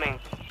incoming.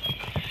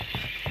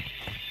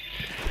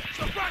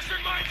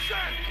 Suppression mine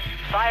set.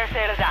 Fire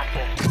sale is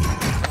active.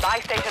 Buy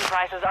station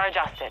prices are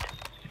adjusted.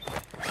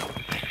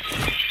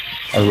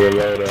 I will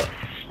load up.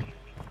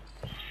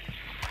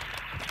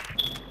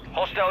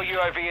 Hostile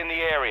UAV in the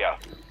area.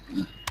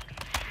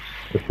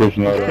 Just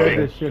pushing load Get up.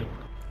 this shit.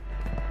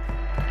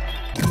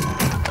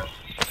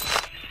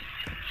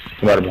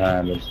 Somebody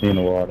behind us. He in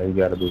the water. He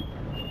gotta be.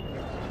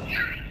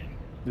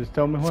 Just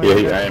tell me when. Yeah,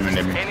 he aiming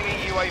at me.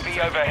 Enemy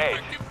UAV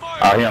overhead.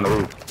 Oh, he on the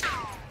roof.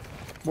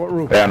 What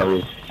roof? They on the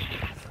roof.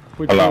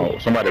 Which Hold one? on,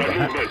 somebody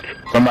behind.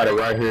 Somebody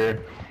right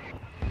here.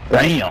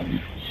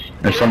 Damn.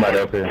 There's somebody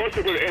up here.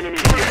 They just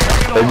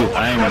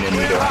aiming at me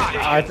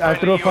though. I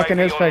threw a fucking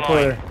airstrike for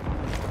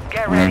her.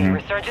 Get ready.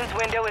 Resurgence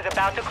window is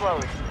about to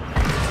close.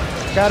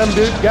 Got him,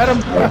 dude. Got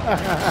him.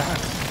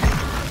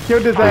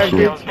 Killed his ass,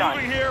 Deal's bitch. done.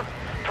 Moving here.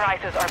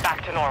 Prices are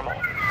back to normal.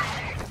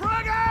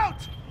 Frag out!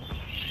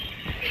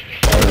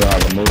 I don't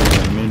have to move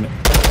in a minute.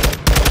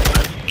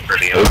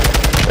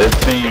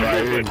 This team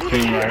right here. This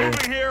team right here.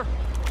 Moving here.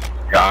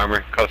 Got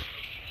armor, close.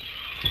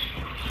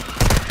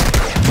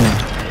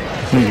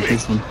 Maybe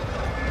this one.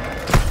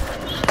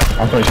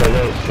 I'm gonna show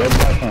that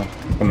back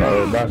on from the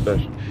other back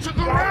station. Took a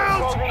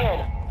round! Closing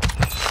in.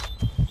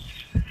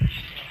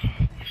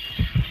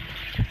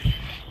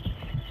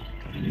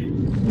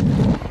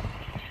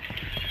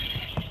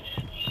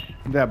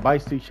 That buy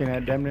station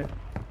had, damn it.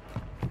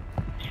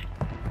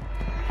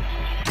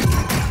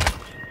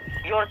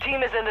 Your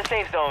team is in the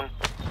safe zone.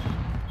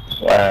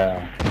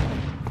 Wow.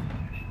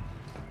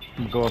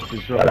 Go up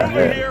this Got a road.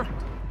 head. Here.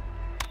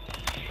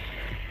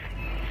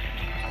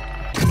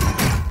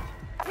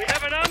 We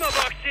have an ammo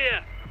box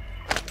here.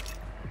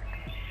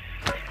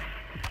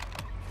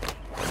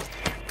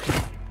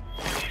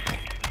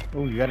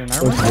 Oh, you got an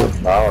armor?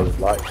 I was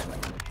like,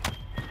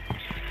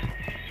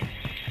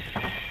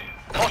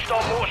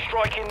 Hostile mortar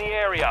strike in the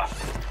area.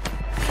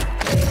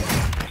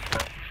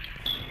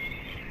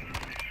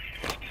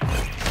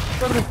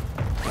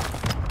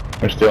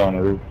 we're still on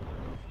the roof.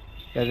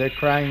 Yeah, they're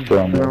crying. Still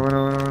on the No, roof.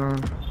 no, no,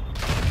 no.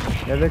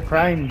 Yeah, they're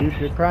crying, dude.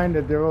 They're crying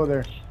that they're over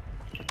there.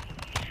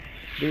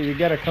 Dude, you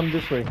gotta come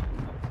this way.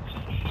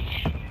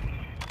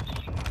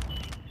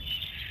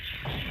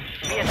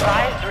 Be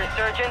advised,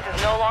 resurgence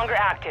is no longer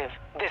active.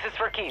 This is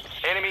for keeps.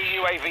 Enemy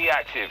UAV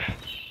active.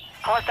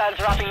 Hostiles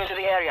dropping into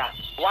the area.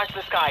 Watch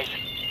the skies.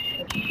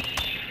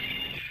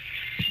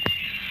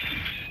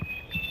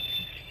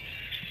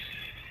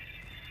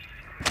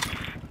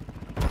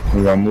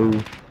 We gonna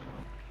move.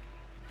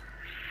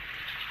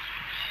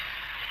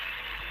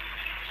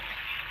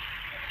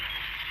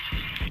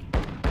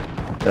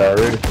 Y'all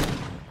ready?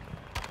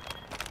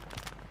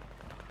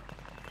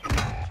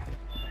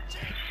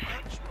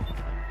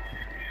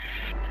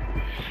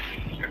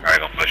 Alright,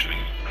 gonna push me.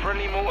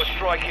 Friendly mortar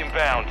strike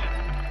inbound.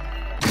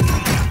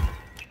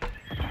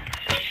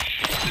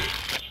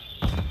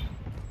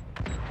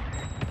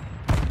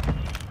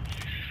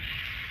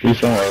 He's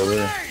somewhere over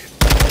there.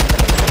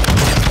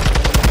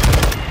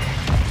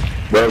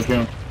 Broke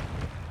him.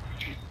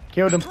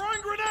 Killed him.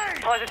 Throwing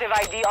grenade! Positive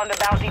ID on the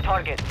bounty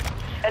target.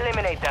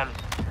 Eliminate them.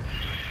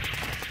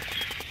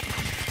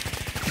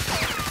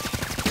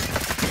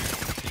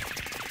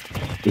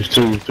 There's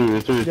two.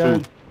 Yeah.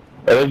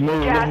 Hey, let's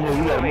move, Gas is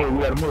we moving.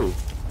 gotta move.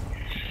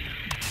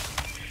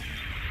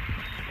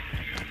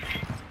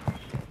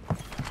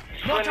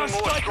 Friendly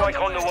mortar strike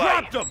on the way.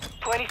 Dropped him!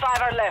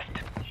 25 are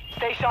left.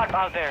 Stay sharp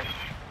out there.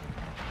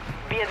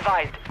 Be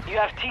advised, you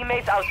have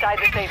teammates outside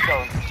the safe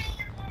zone.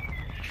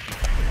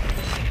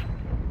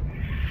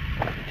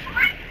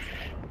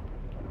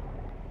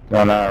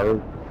 On our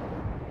roof.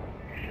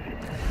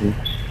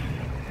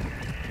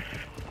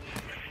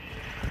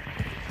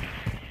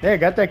 Yeah,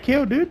 got that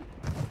kill, dude.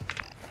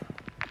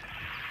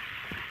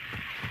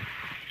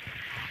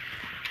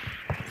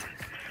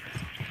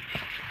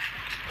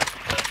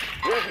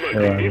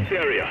 This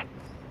area.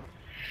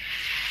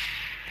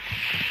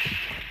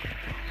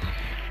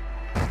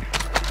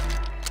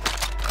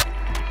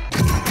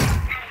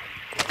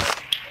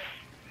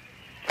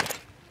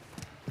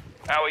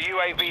 Our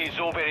UAV is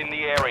orbiting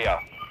the area.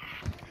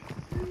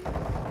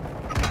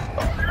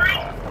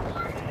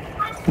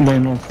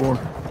 Lane on 4.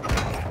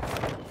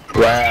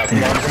 Wow,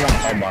 come on.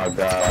 Oh my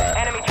god.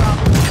 Enemy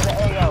dropping into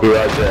the AO. He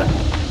right there.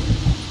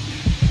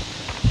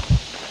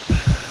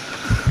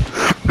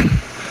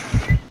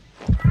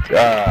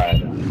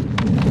 God.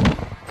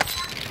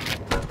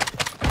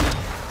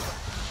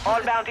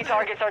 All bounty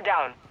targets are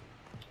down.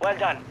 Well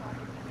done.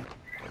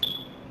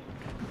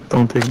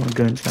 Don't take my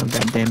gunshot,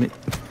 god damn it.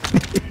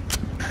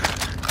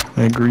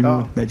 That green Oh.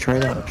 one, that try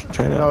it out.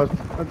 No,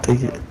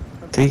 Take it.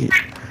 Take it.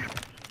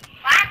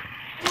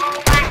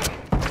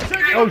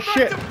 oh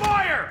shit.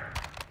 Fire!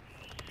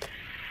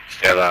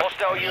 Yeah, that.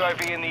 Hostile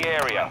UAV in the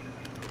area.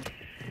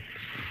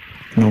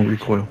 No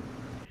recoil.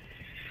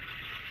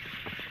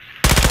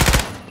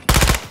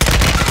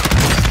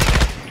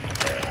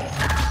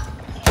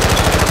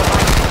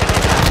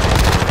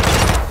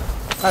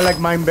 I like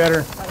mine better.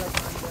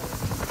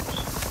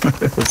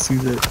 Let's see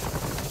that.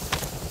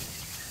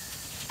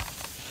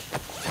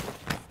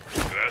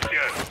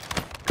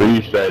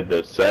 Appreciate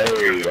the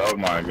save. Oh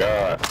my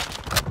god.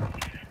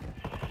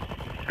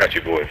 Got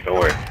you, boys. Don't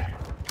worry.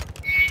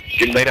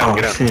 Lay down, Oh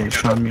get up. shit,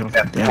 shot me off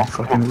the damn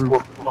fucking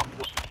roof.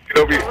 Get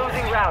over here.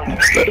 Losing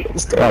round.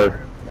 Start.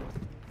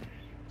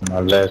 My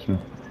last one.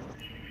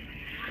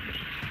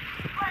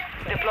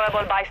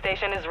 Deployable buy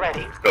station is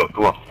ready. Go,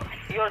 come on.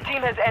 Your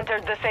team has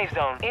entered the safe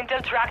zone.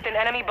 Intel tracked an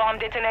enemy bomb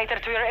detonator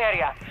to your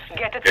area.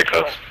 Get it Get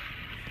secure. close.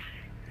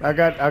 I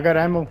got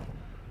ammo.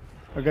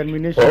 I got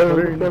munitions. Oh,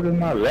 for you. look at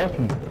my last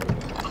one.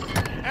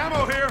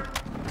 Ammo here!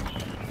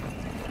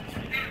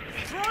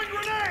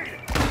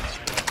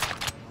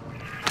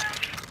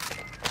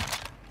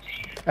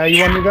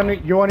 You want your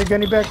gunny? You want your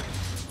gunny back?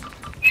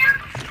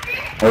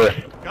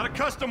 Okay. Got a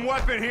custom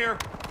weapon here.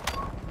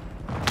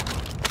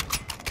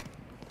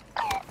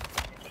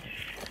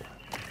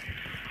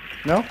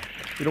 No?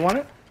 You don't want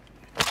it?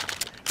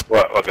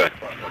 What? Okay.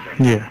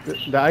 Yeah.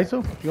 The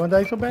ISO? You want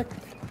the ISO back?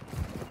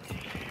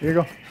 Here you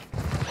go.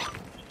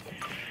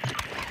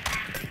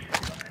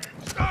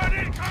 Start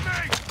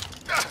incoming!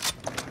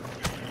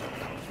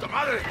 The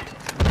mother!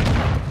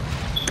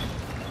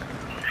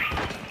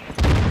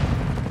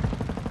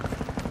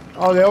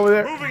 Oh, they're over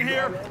there. Moving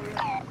here.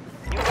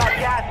 You got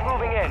gas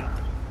moving in.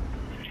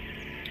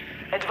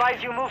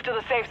 Advise you move to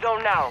the safe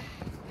zone now.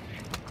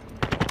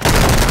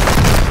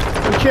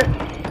 Oh, shit.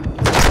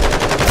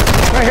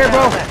 Right here,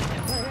 bro.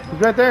 He's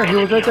right there. He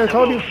was right there. I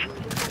told you.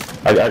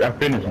 I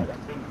finished him.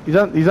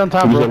 He's on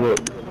top, He bro. said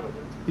what?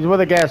 He's with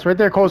the gas. Right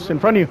there, close in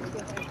front of you.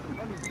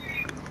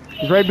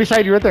 He's right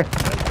beside you, right there.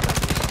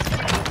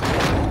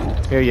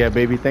 Here, yeah,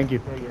 baby. Thank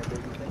you.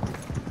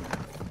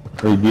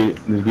 Let's get it.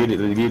 Let's get it.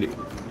 Let's get it.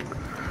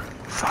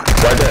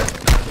 Right there.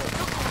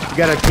 You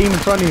got a team in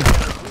front of you.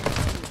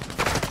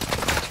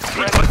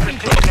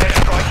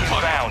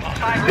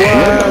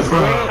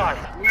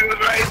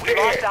 We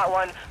lost that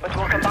one, but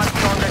we'll come back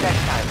stronger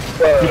next time.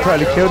 You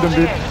probably killed him,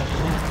 dude.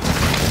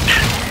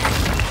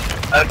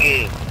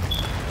 Okay.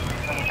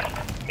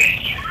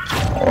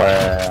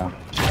 Wow.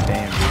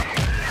 Damn, dude.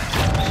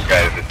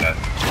 Guys, it's done.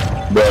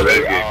 Bro, they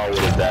all would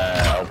have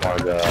died. Oh my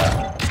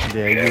god.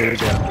 Yeah, you would've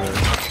got him, bro.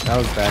 That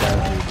was badass,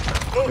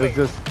 dude. It was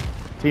just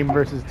team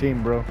versus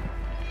team, bro.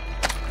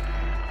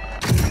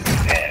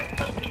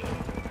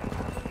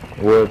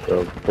 What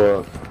the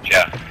fuck?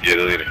 Yeah, you're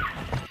the leader.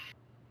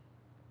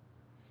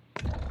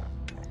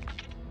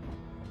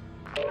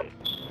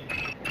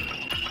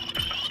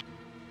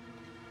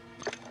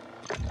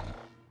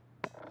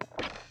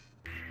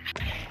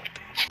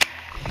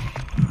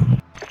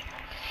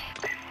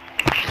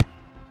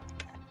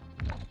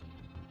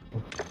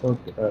 Fuck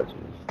that.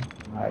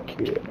 My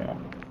kid, man.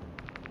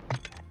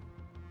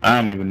 I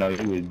don't even know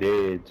he was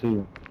dead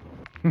too.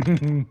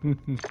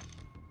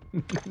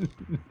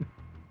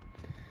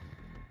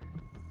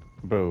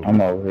 Bro, I'm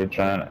over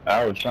here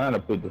I was trying to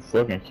put the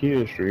fucking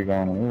kill streak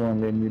on him. He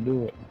won't let me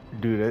do it.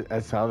 dude, I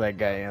saw that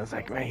guy and I was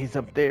like, man, he's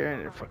up there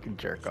and fucking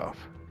jerk off.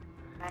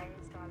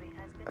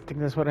 I think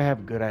that's what I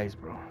have good eyes,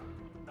 bro.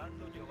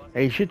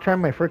 Hey, you should try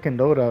my freaking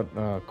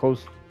loadout,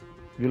 Coast.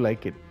 You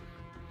like it.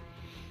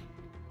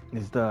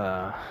 It's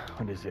the,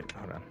 what is it?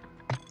 Hold on.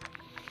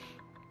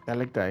 I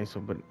like the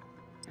ISO, but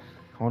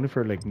only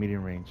for like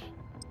medium range.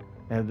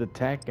 I have the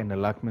TAC and the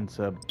Lockman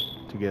sub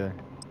together.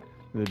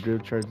 The drill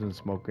charge and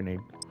smoke grenade.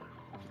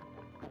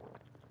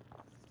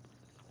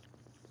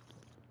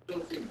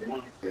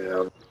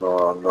 Yeah,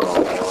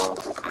 no.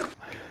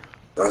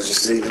 Don't you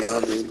see me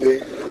on this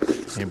big?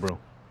 Hey, bro,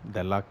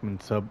 that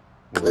Lockman sub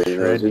will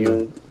shred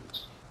you.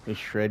 It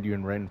shred you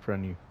and right in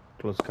front of you.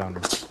 Close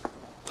counter.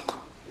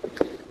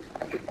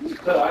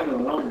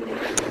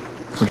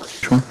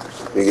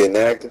 You getting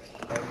active?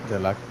 The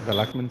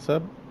Lockman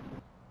sub?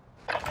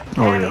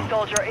 Oh yeah.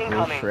 Soldier It will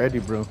incoming. shred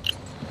you, bro.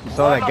 You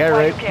saw that guy,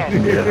 right? Yeah.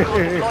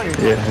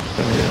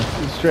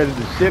 You shredded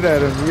the shit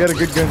out of him. You had a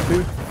good gun,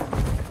 too.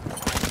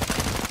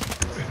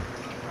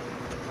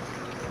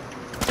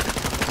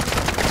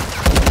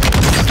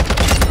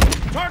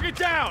 Target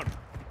down!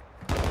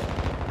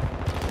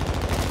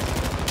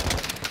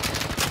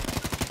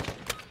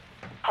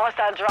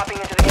 Hostile dropping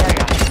into the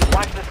area.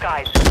 Watch the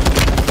skies.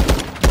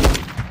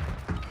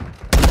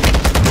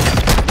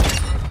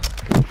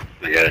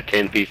 We got a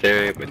 10-piece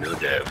area, but no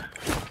dev.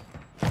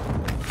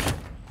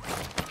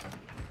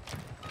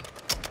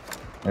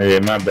 Hey,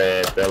 my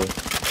bad, fella.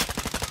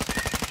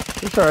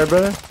 It's alright,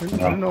 brother.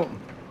 No. No.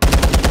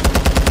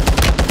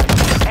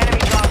 Enemy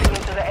dropping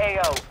into the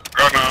AO.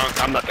 Oh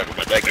no, I'm not talking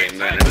about that game,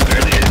 man. It was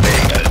early in the day.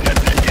 I got that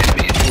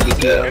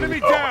 10-piece. Enemy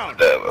down!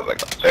 It was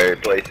like a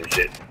third place and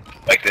shit.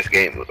 Like this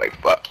game was like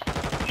fuck.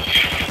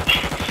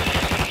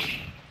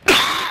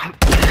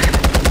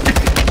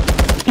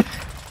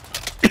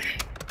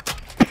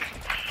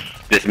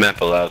 This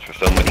map allows for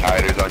so much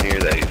hiders on here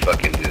that you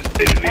fucking just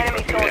basically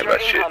fucking have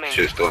that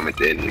shit storm at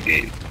the end of the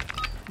game.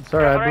 It's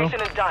alright, bro.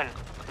 Operation is done.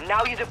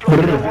 Now you deploy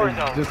to the war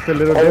zone. Just a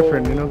little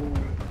different, you know?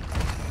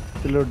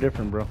 It's a little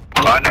different, bro.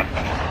 Oh, no.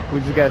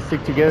 We just gotta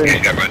stick together. You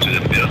just got run to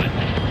the building.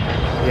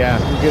 Yeah,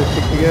 we gotta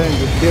stick together and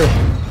just kill.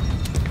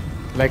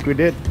 Like we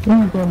did.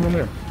 Who's going in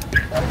there?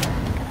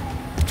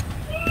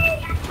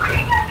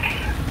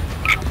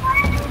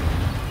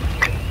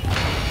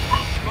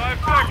 5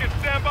 seconds,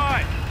 stand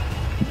by!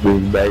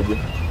 Big baby.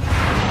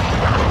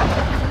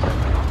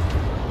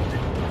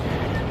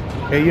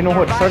 Hey, you know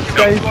what sucks,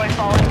 guys? Deploy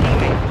fallen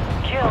teammates.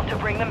 Kill to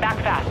bring them back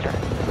faster.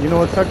 You know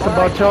what sucks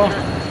about y'all?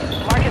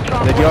 Market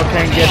drop That y'all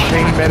can't get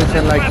pain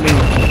medicine like me.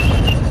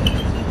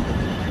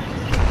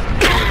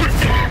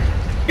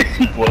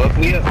 Well, up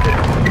we up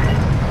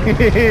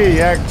there.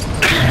 Yeah,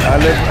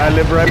 I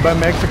live right by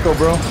Mexico,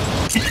 bro.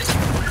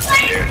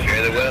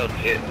 Share the wealth,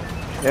 shit.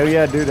 Hell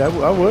yeah, dude, I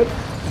would. I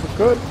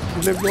could.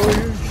 You live over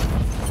here.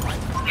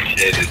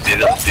 Shit is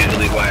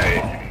digitally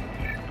wired.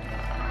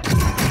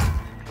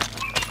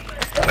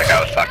 like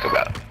I was talking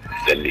about.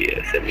 Send me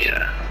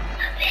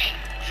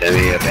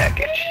a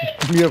package.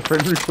 Give me a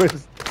friend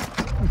request.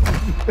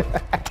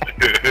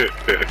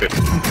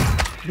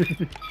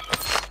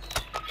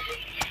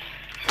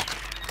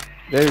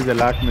 There's a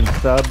Lockman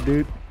sub,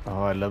 dude.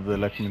 Oh, I love the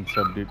Lockman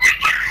sub, dude.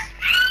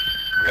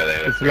 Really,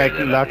 It's like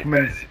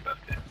Lockman's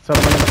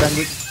submarine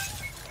sandwich.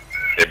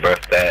 They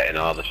buffed that, and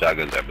all the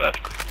shotguns are buffed.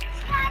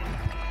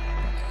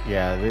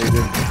 Yeah,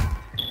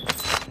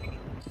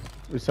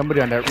 there's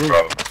somebody on that roof.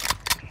 Bro,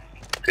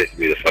 pissed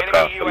me the fuck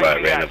off.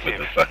 Somebody ran up with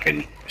the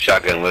fucking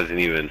shotgun. Wasn't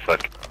even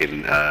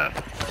fucking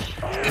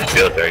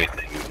built or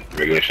anything.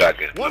 Regular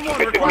shotgun. One more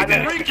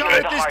requiring recon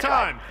at this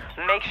time.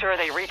 Make sure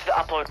they reach the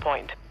upload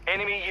point.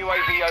 Enemy UAV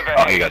Oh, you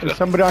overhead. got There's the.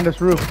 somebody on this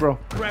roof, bro.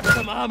 Grab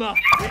some armor.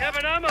 We have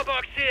an armor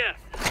box here.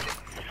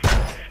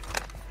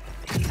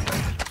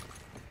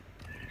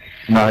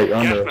 No, he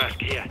Gas under. mask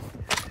here.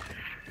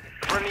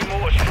 Friendly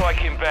mortar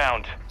strike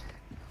inbound.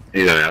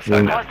 He's on the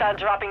outside now. Hostile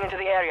dropping into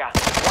the area.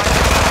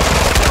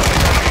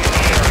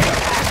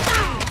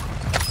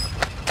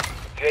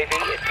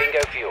 UAV is bingo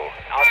fuel.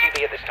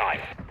 RTB at this time.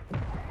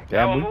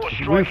 Damn,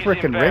 we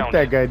freaking raped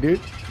that guy, dude.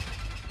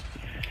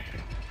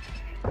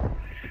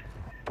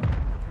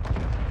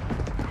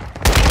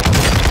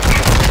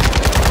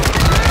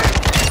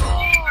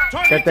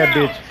 Get that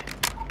bitch.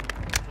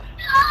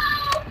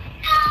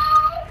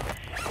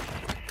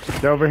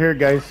 They're over here,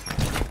 guys.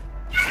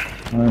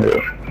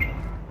 Enemy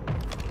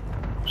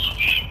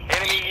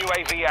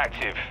UAV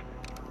active.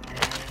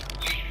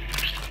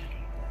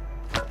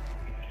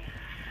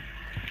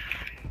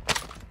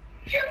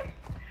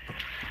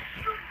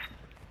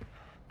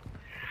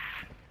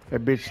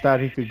 That bitch thought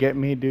he could get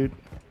me, dude.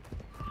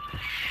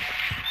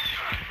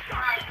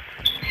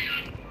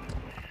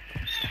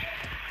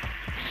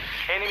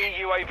 Enemy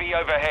UAV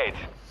overhead.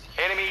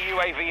 Enemy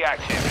UAV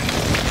active.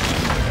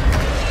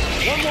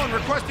 1-1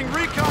 requesting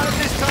recon at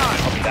this time.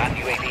 That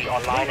UAV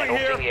online and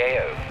Moving orbiting the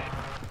AO.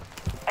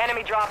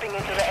 Enemy dropping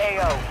into the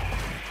AO.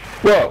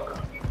 Look.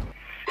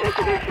 He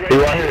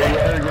right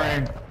here,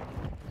 Green.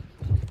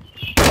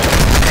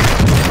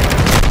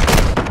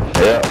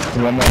 Yeah,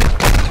 one more.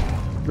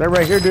 They're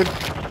right here, dude.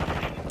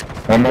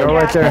 One more. They're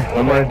right there.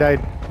 One Where I more.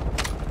 died.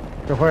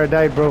 They're where I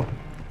died, bro.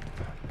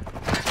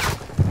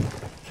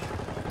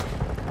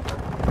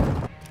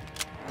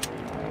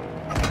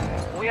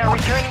 We are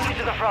returning you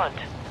to the front.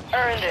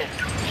 Earn this.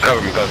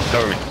 Cover me,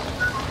 cover me.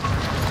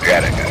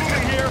 Got it.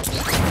 Moving here.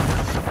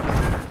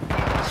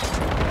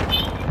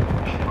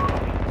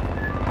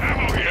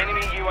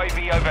 Enemy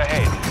UAV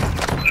overhead.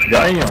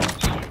 Damn.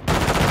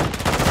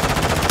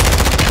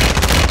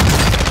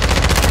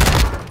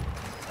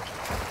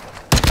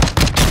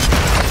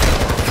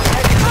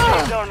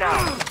 Zone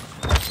now.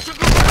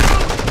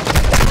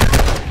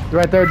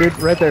 Right there, dude.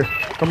 Right there.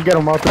 Come get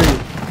them, all three.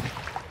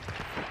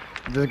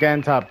 This guy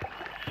on top.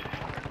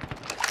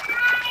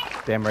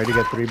 Damn, I already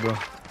got 3, bro.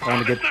 I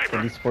want to get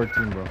at least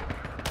 14, bro. He's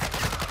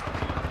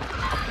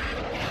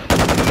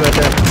right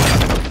there.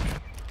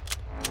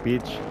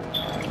 Beach.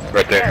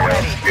 Right there. Get Yeah,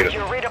 ready. beautiful.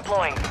 You're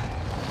redeploying.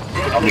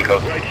 I'm Nico.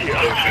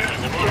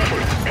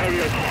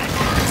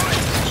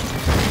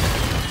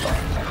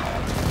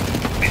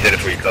 He said it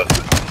for you, cuz.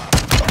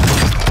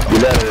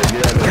 Get out of there,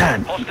 get out of there.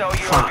 Hostile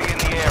UAV in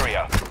the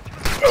area.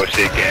 Oh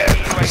shit, gas.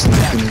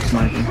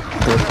 Squad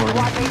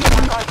mates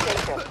back on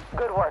station.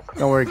 Good work.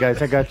 Don't worry,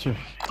 guys. I got you.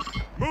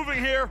 Moving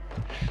here.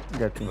 I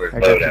got you. Where's I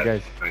got load you, out?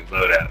 guys. Where's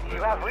load out?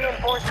 You have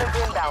reinforcements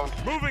inbound.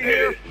 Moving Here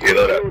here. it is. Get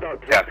load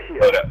out. Yeah,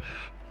 load out.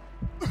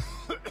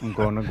 I'm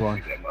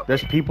going.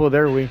 There's people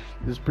there,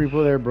 There's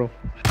people there, bro.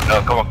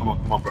 No, come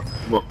on, bro.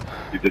 Come on.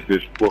 Get this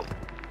bitch. Whoa.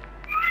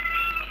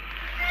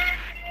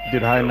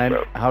 Dude, how did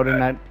I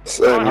not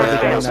Say, man, I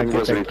hace not get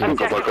mucho that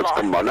tiempo para que te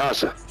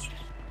embanaza.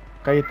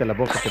 Cállate la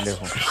boca,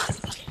 pendejo.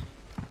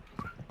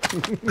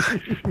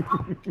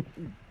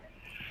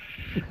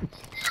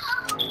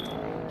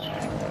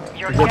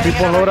 You're Is there getting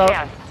people another load out?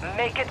 chance.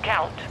 Make it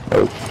count.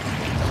 No,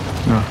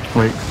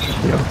 wait.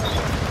 Yeah.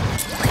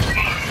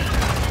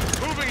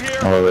 Moving here.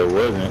 Oh, there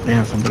wasn't.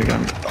 Damn, somebody got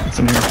me. It's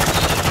in here.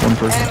 One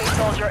person. Enemy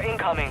soldier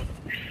incoming.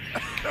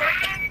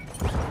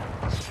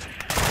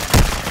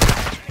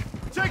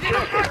 Taking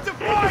effective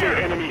fire.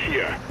 Enemy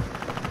here.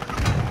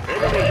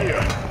 Enemy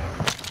here.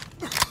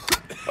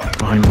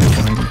 Behind me,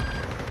 behind me.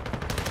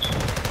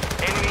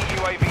 Enemy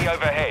UAV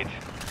overhead.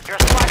 Your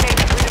squad mate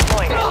is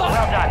redeploying.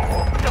 Well done.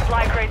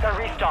 Supply crates are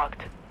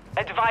restocked.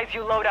 Advise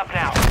you load up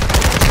now.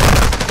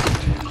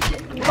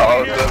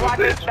 Oh, Your son of squad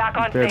a mates bitch. back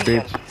on There,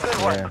 station. bitch. Good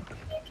work. Yeah.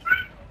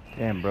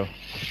 Damn, bro.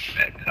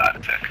 Heart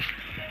attack.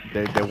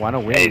 They want to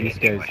win, Hey, these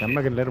guys. I'm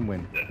not gonna let them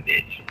win.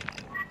 Bitch.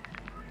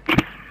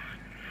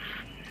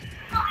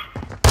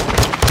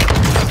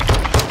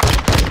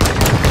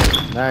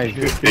 Nice.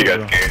 Good He kill, got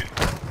bro. scared.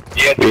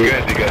 He had the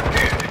guns, he got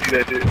scared. You see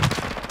that shit?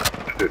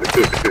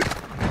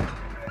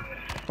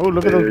 Oh,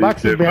 look at those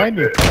boxes behind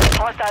you.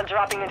 Hostile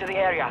dropping into the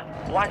area.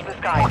 Watch the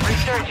sky.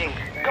 Resurging.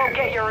 Go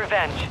get your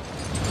revenge.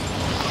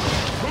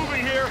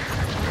 Moving here.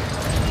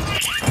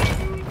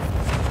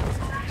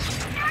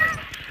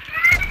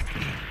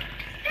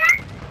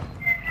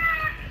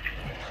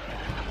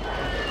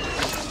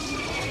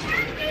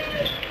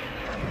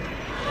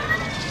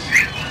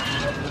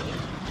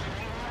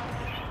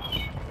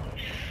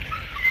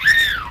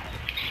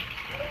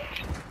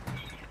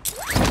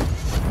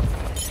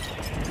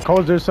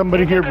 Coles, there's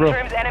somebody here, bro.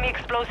 Confirms enemy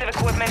explosive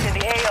equipment in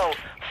the AO.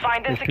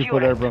 Find and There's secure people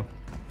there, it. bro.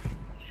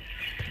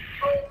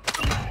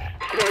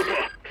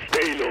 Sniper,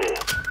 stay low.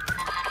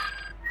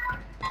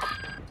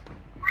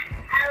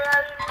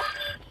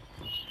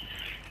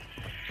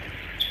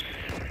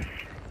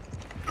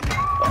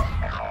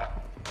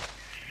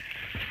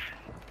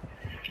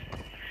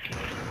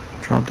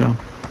 Drop down.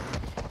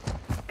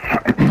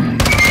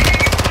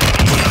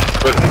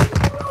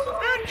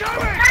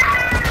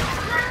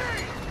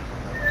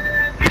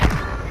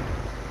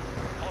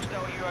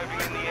 Hostile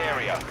UAV in the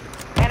area.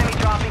 Enemy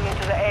dropping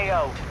into the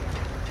AO.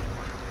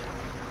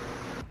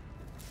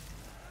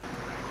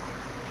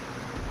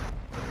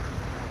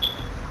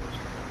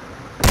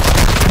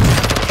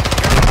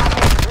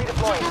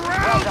 Redeploying.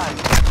 Well done.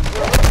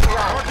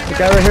 The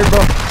guy right here, bro.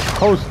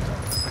 Coast.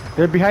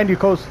 They're behind you,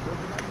 Coast.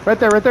 Right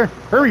there, right there.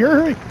 Hurry,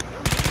 hurry, hurry.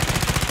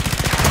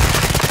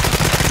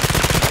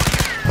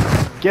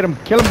 Get him.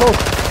 Kill them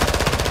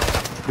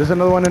both. There's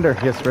another one in there.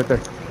 Yes, right there.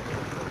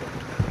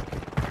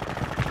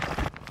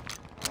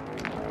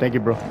 Thank you,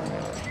 bro.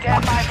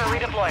 Stand by for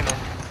redeployment.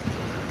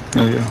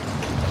 Oh yeah.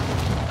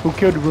 Who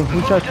killed you, bro? Who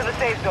Move shot to you? the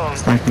safe zone.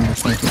 Sniping, you're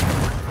sniping.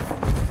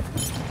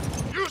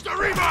 Use the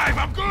revive,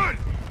 I'm good.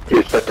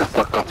 You shut the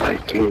fuck up, I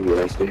kill you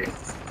right there.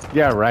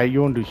 Yeah, right.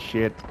 You won't do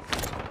shit.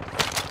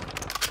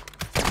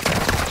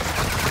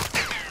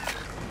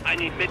 I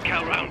need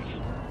mid-cal rounds.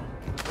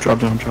 Drop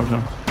down, drop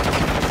down.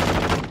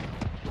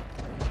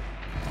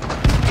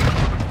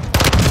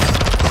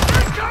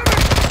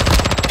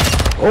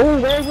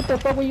 Oh, where? What the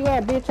fuck were you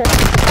at, bitch?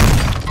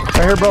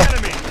 Right here, bro.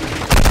 Enemy.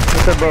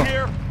 What's up, bro?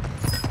 Here.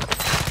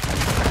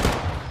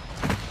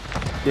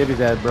 Get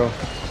his ass, bro.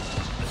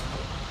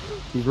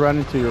 He's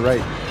running to your right.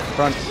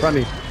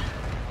 Fronty.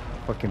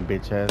 Fucking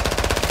bitch ass.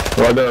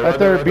 Right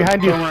there,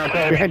 behind you.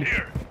 Behind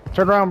you.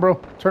 Turn around, bro.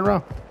 Turn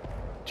around.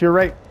 To your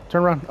right.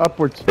 Turn around.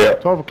 Upwards. Yeah.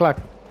 12 o'clock.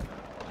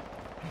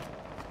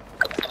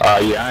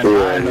 Yeah,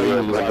 I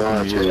know you was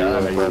watching me. Yeah, I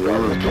know you was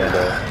watching me.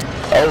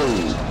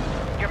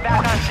 Oh. You're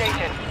back on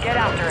station. Get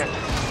after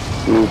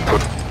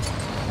him.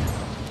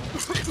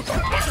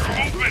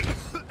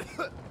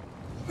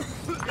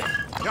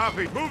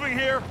 Copy, moving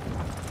here.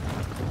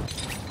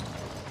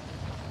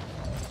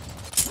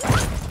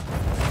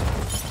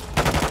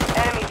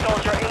 Enemy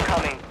soldier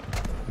incoming.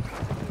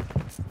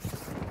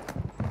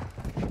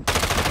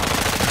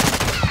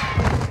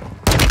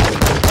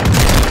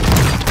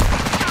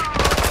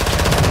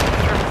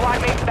 Your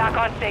squad mate's back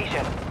on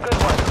station. Good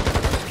work.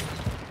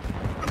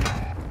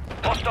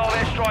 Hostile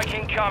airstrike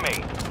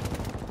incoming.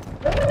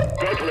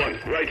 Got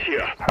one, right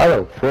here. How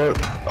the fuck?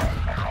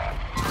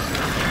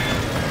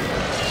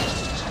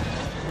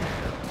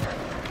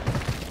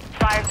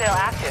 Fire sale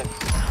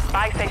active.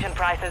 Buy station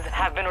prices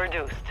have been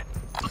reduced.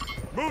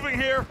 Moving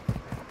here.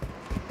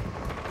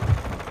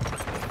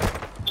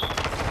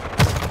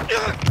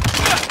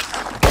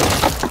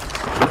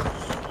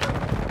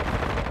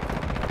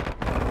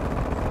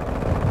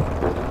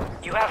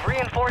 You have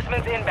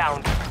reinforcements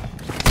inbound.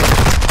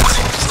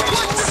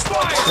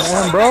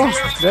 Damn, bro.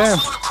 Damn.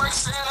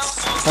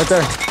 Right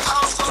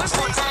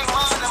there.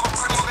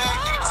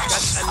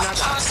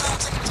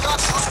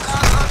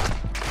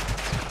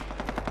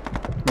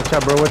 Watch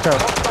out, bro. Watch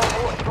out.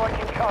 Hostile airstrike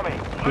incoming.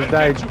 Just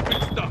died.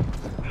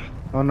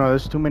 Oh no,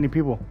 there's too many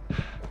people.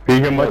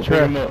 Pick him up, Watch pick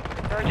her. him up.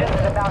 Surgeon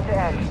is about to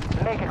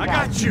end. Make it I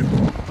count. got you.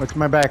 Watch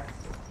my back.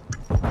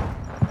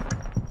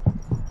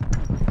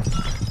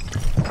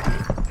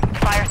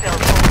 Fire sale.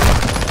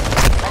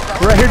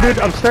 Right here, dude.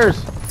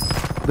 Upstairs.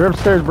 They're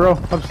upstairs, bro.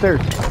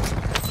 Upstairs.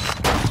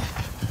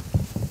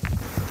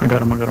 I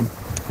got him, I got him.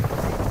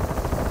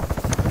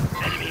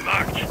 Enemy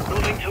marked.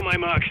 Moving to my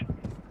mark.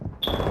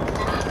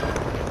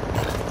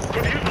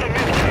 Could use some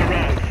mid-cal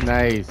rounds.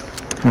 Nice.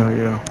 Oh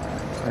yeah.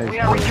 We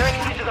Nice. are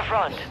returning you to the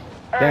front.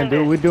 Damn, Earn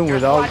dude, this. we're doing Your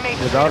without squad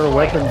mates our redeployed.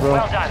 weapon, bro.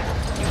 Well done.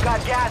 You've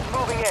got gas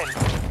moving in.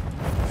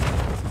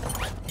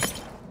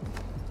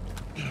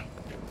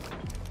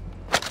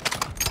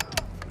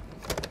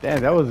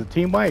 Damn, that was a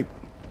team wipe.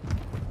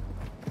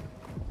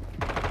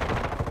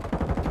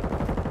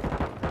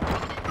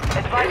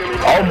 Advise you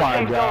to Oh leave the my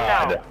safe zone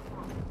now. god.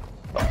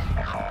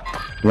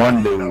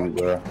 One dude,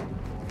 bro.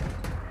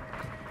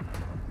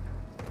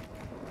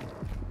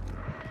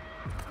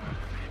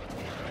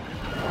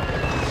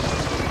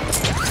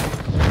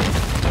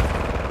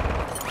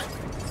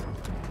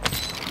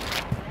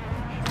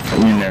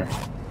 You in there?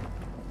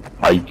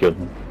 Oh, you killed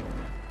him.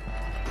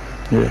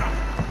 Yeah.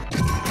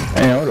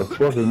 Hey, what the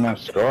fuck is my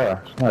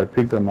scar? Somebody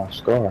picked up my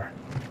scar.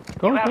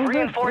 Go, You have go, go.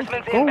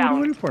 reinforcements Go, what are you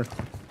inbound. waiting for?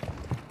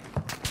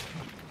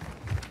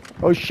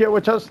 Oh shit,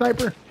 watch out,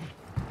 sniper.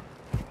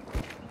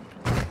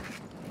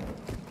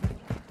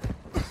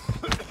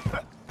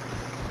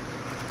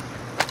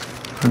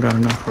 I got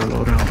enough for a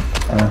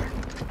loadout.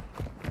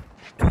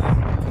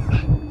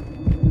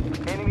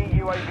 Enemy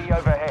UAV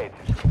overhead.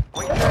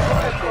 Return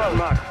to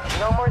close.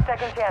 No more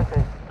second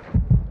chances.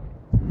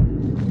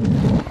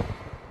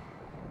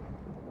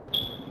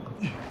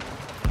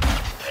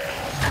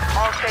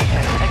 All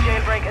stations, a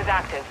jailbreak is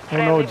active. Oh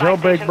no, Friendly buy jailbreak,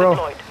 station bro.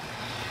 deployed.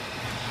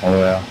 Oh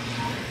yeah.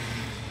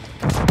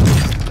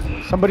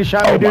 Somebody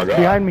shot me, Oh my dude, God.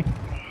 behind me.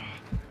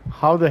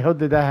 How the hell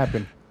did that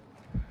happen?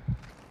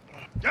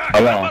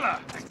 Hold on. I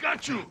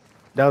got you.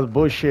 That was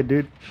bullshit,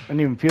 dude. I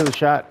didn't even feel the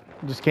shot.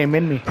 It just came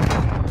in me.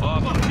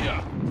 Over here.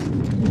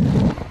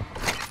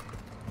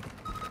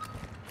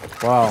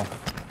 Wow.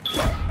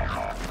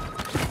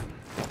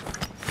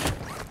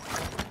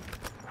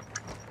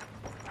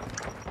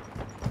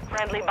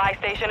 Friendly buy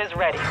station is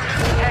ready.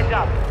 Heads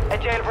up. A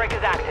jailbreak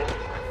is active.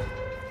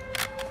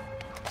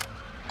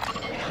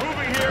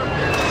 Moving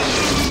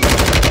here.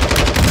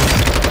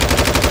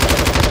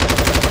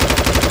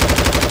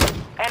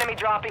 Enemy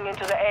dropping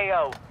into the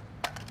AO.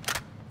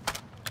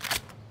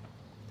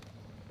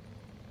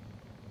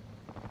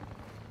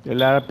 There's a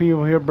lot of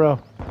people here, bro.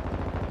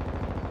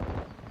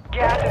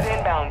 Gas is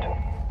inbound.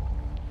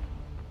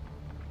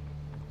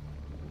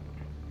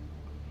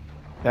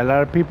 There's a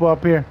lot of people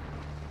up here.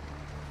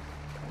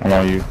 I'm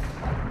on you.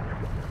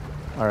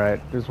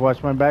 Alright, just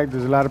watch my back.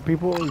 There's a lot of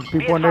people. There's Be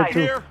people in there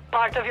advised, too.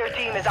 part of your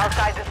team is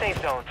outside the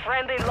safe zone.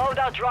 Friendly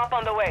loadout drop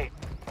on the way.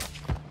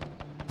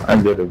 I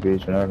did a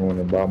bitch and I went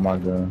and bought my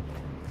gun.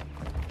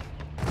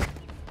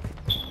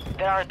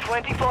 There are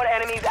 24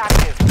 enemies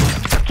active.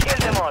 Kill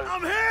them all.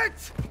 I'm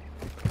hit.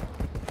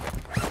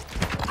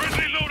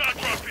 Friendly loadout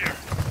drop here.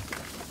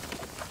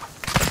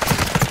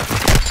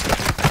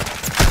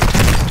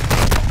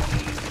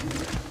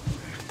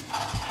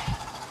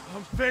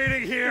 I'm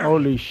fading here.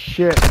 Holy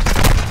shit.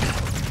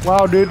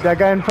 Wow, dude, that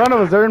guy in front of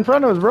us. They're in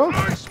front of us, bro.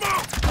 Throwing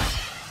smoke.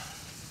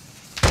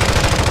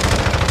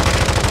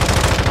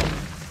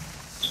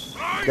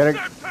 Throwing Gotta-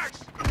 set packs.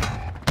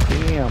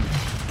 Damn.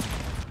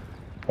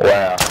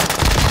 Wow.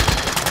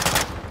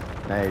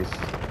 Nice.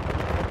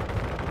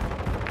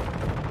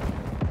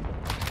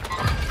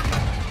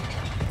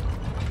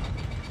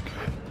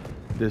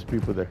 There's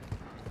people there.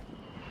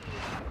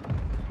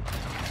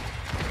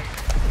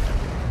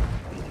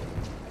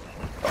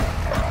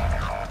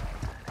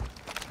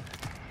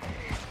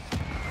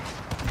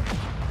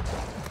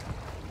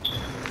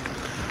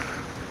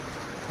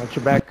 Watch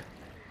your back.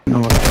 No,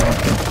 it's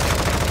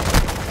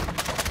not.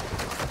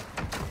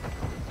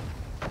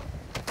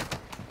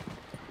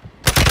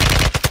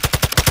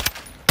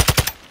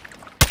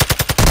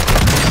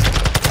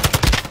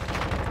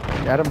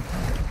 Got him.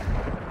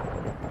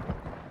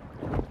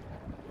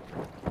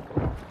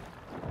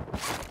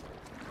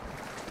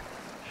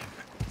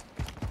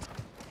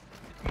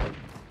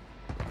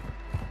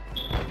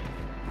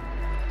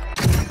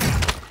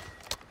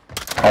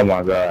 Oh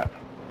my God.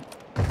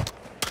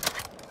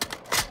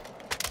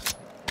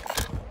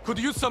 Could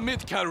use some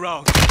mid-cal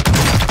rounds.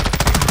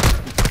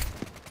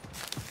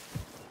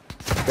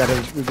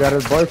 We got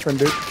his boyfriend,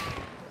 dude.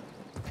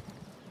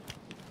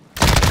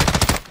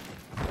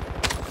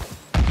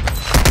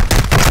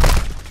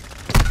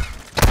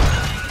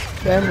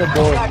 Damn the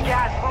boy. Got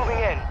gas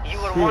moving in.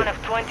 You were one of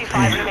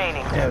 25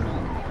 remaining. Yeah.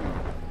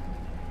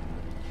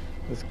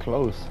 It's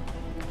close.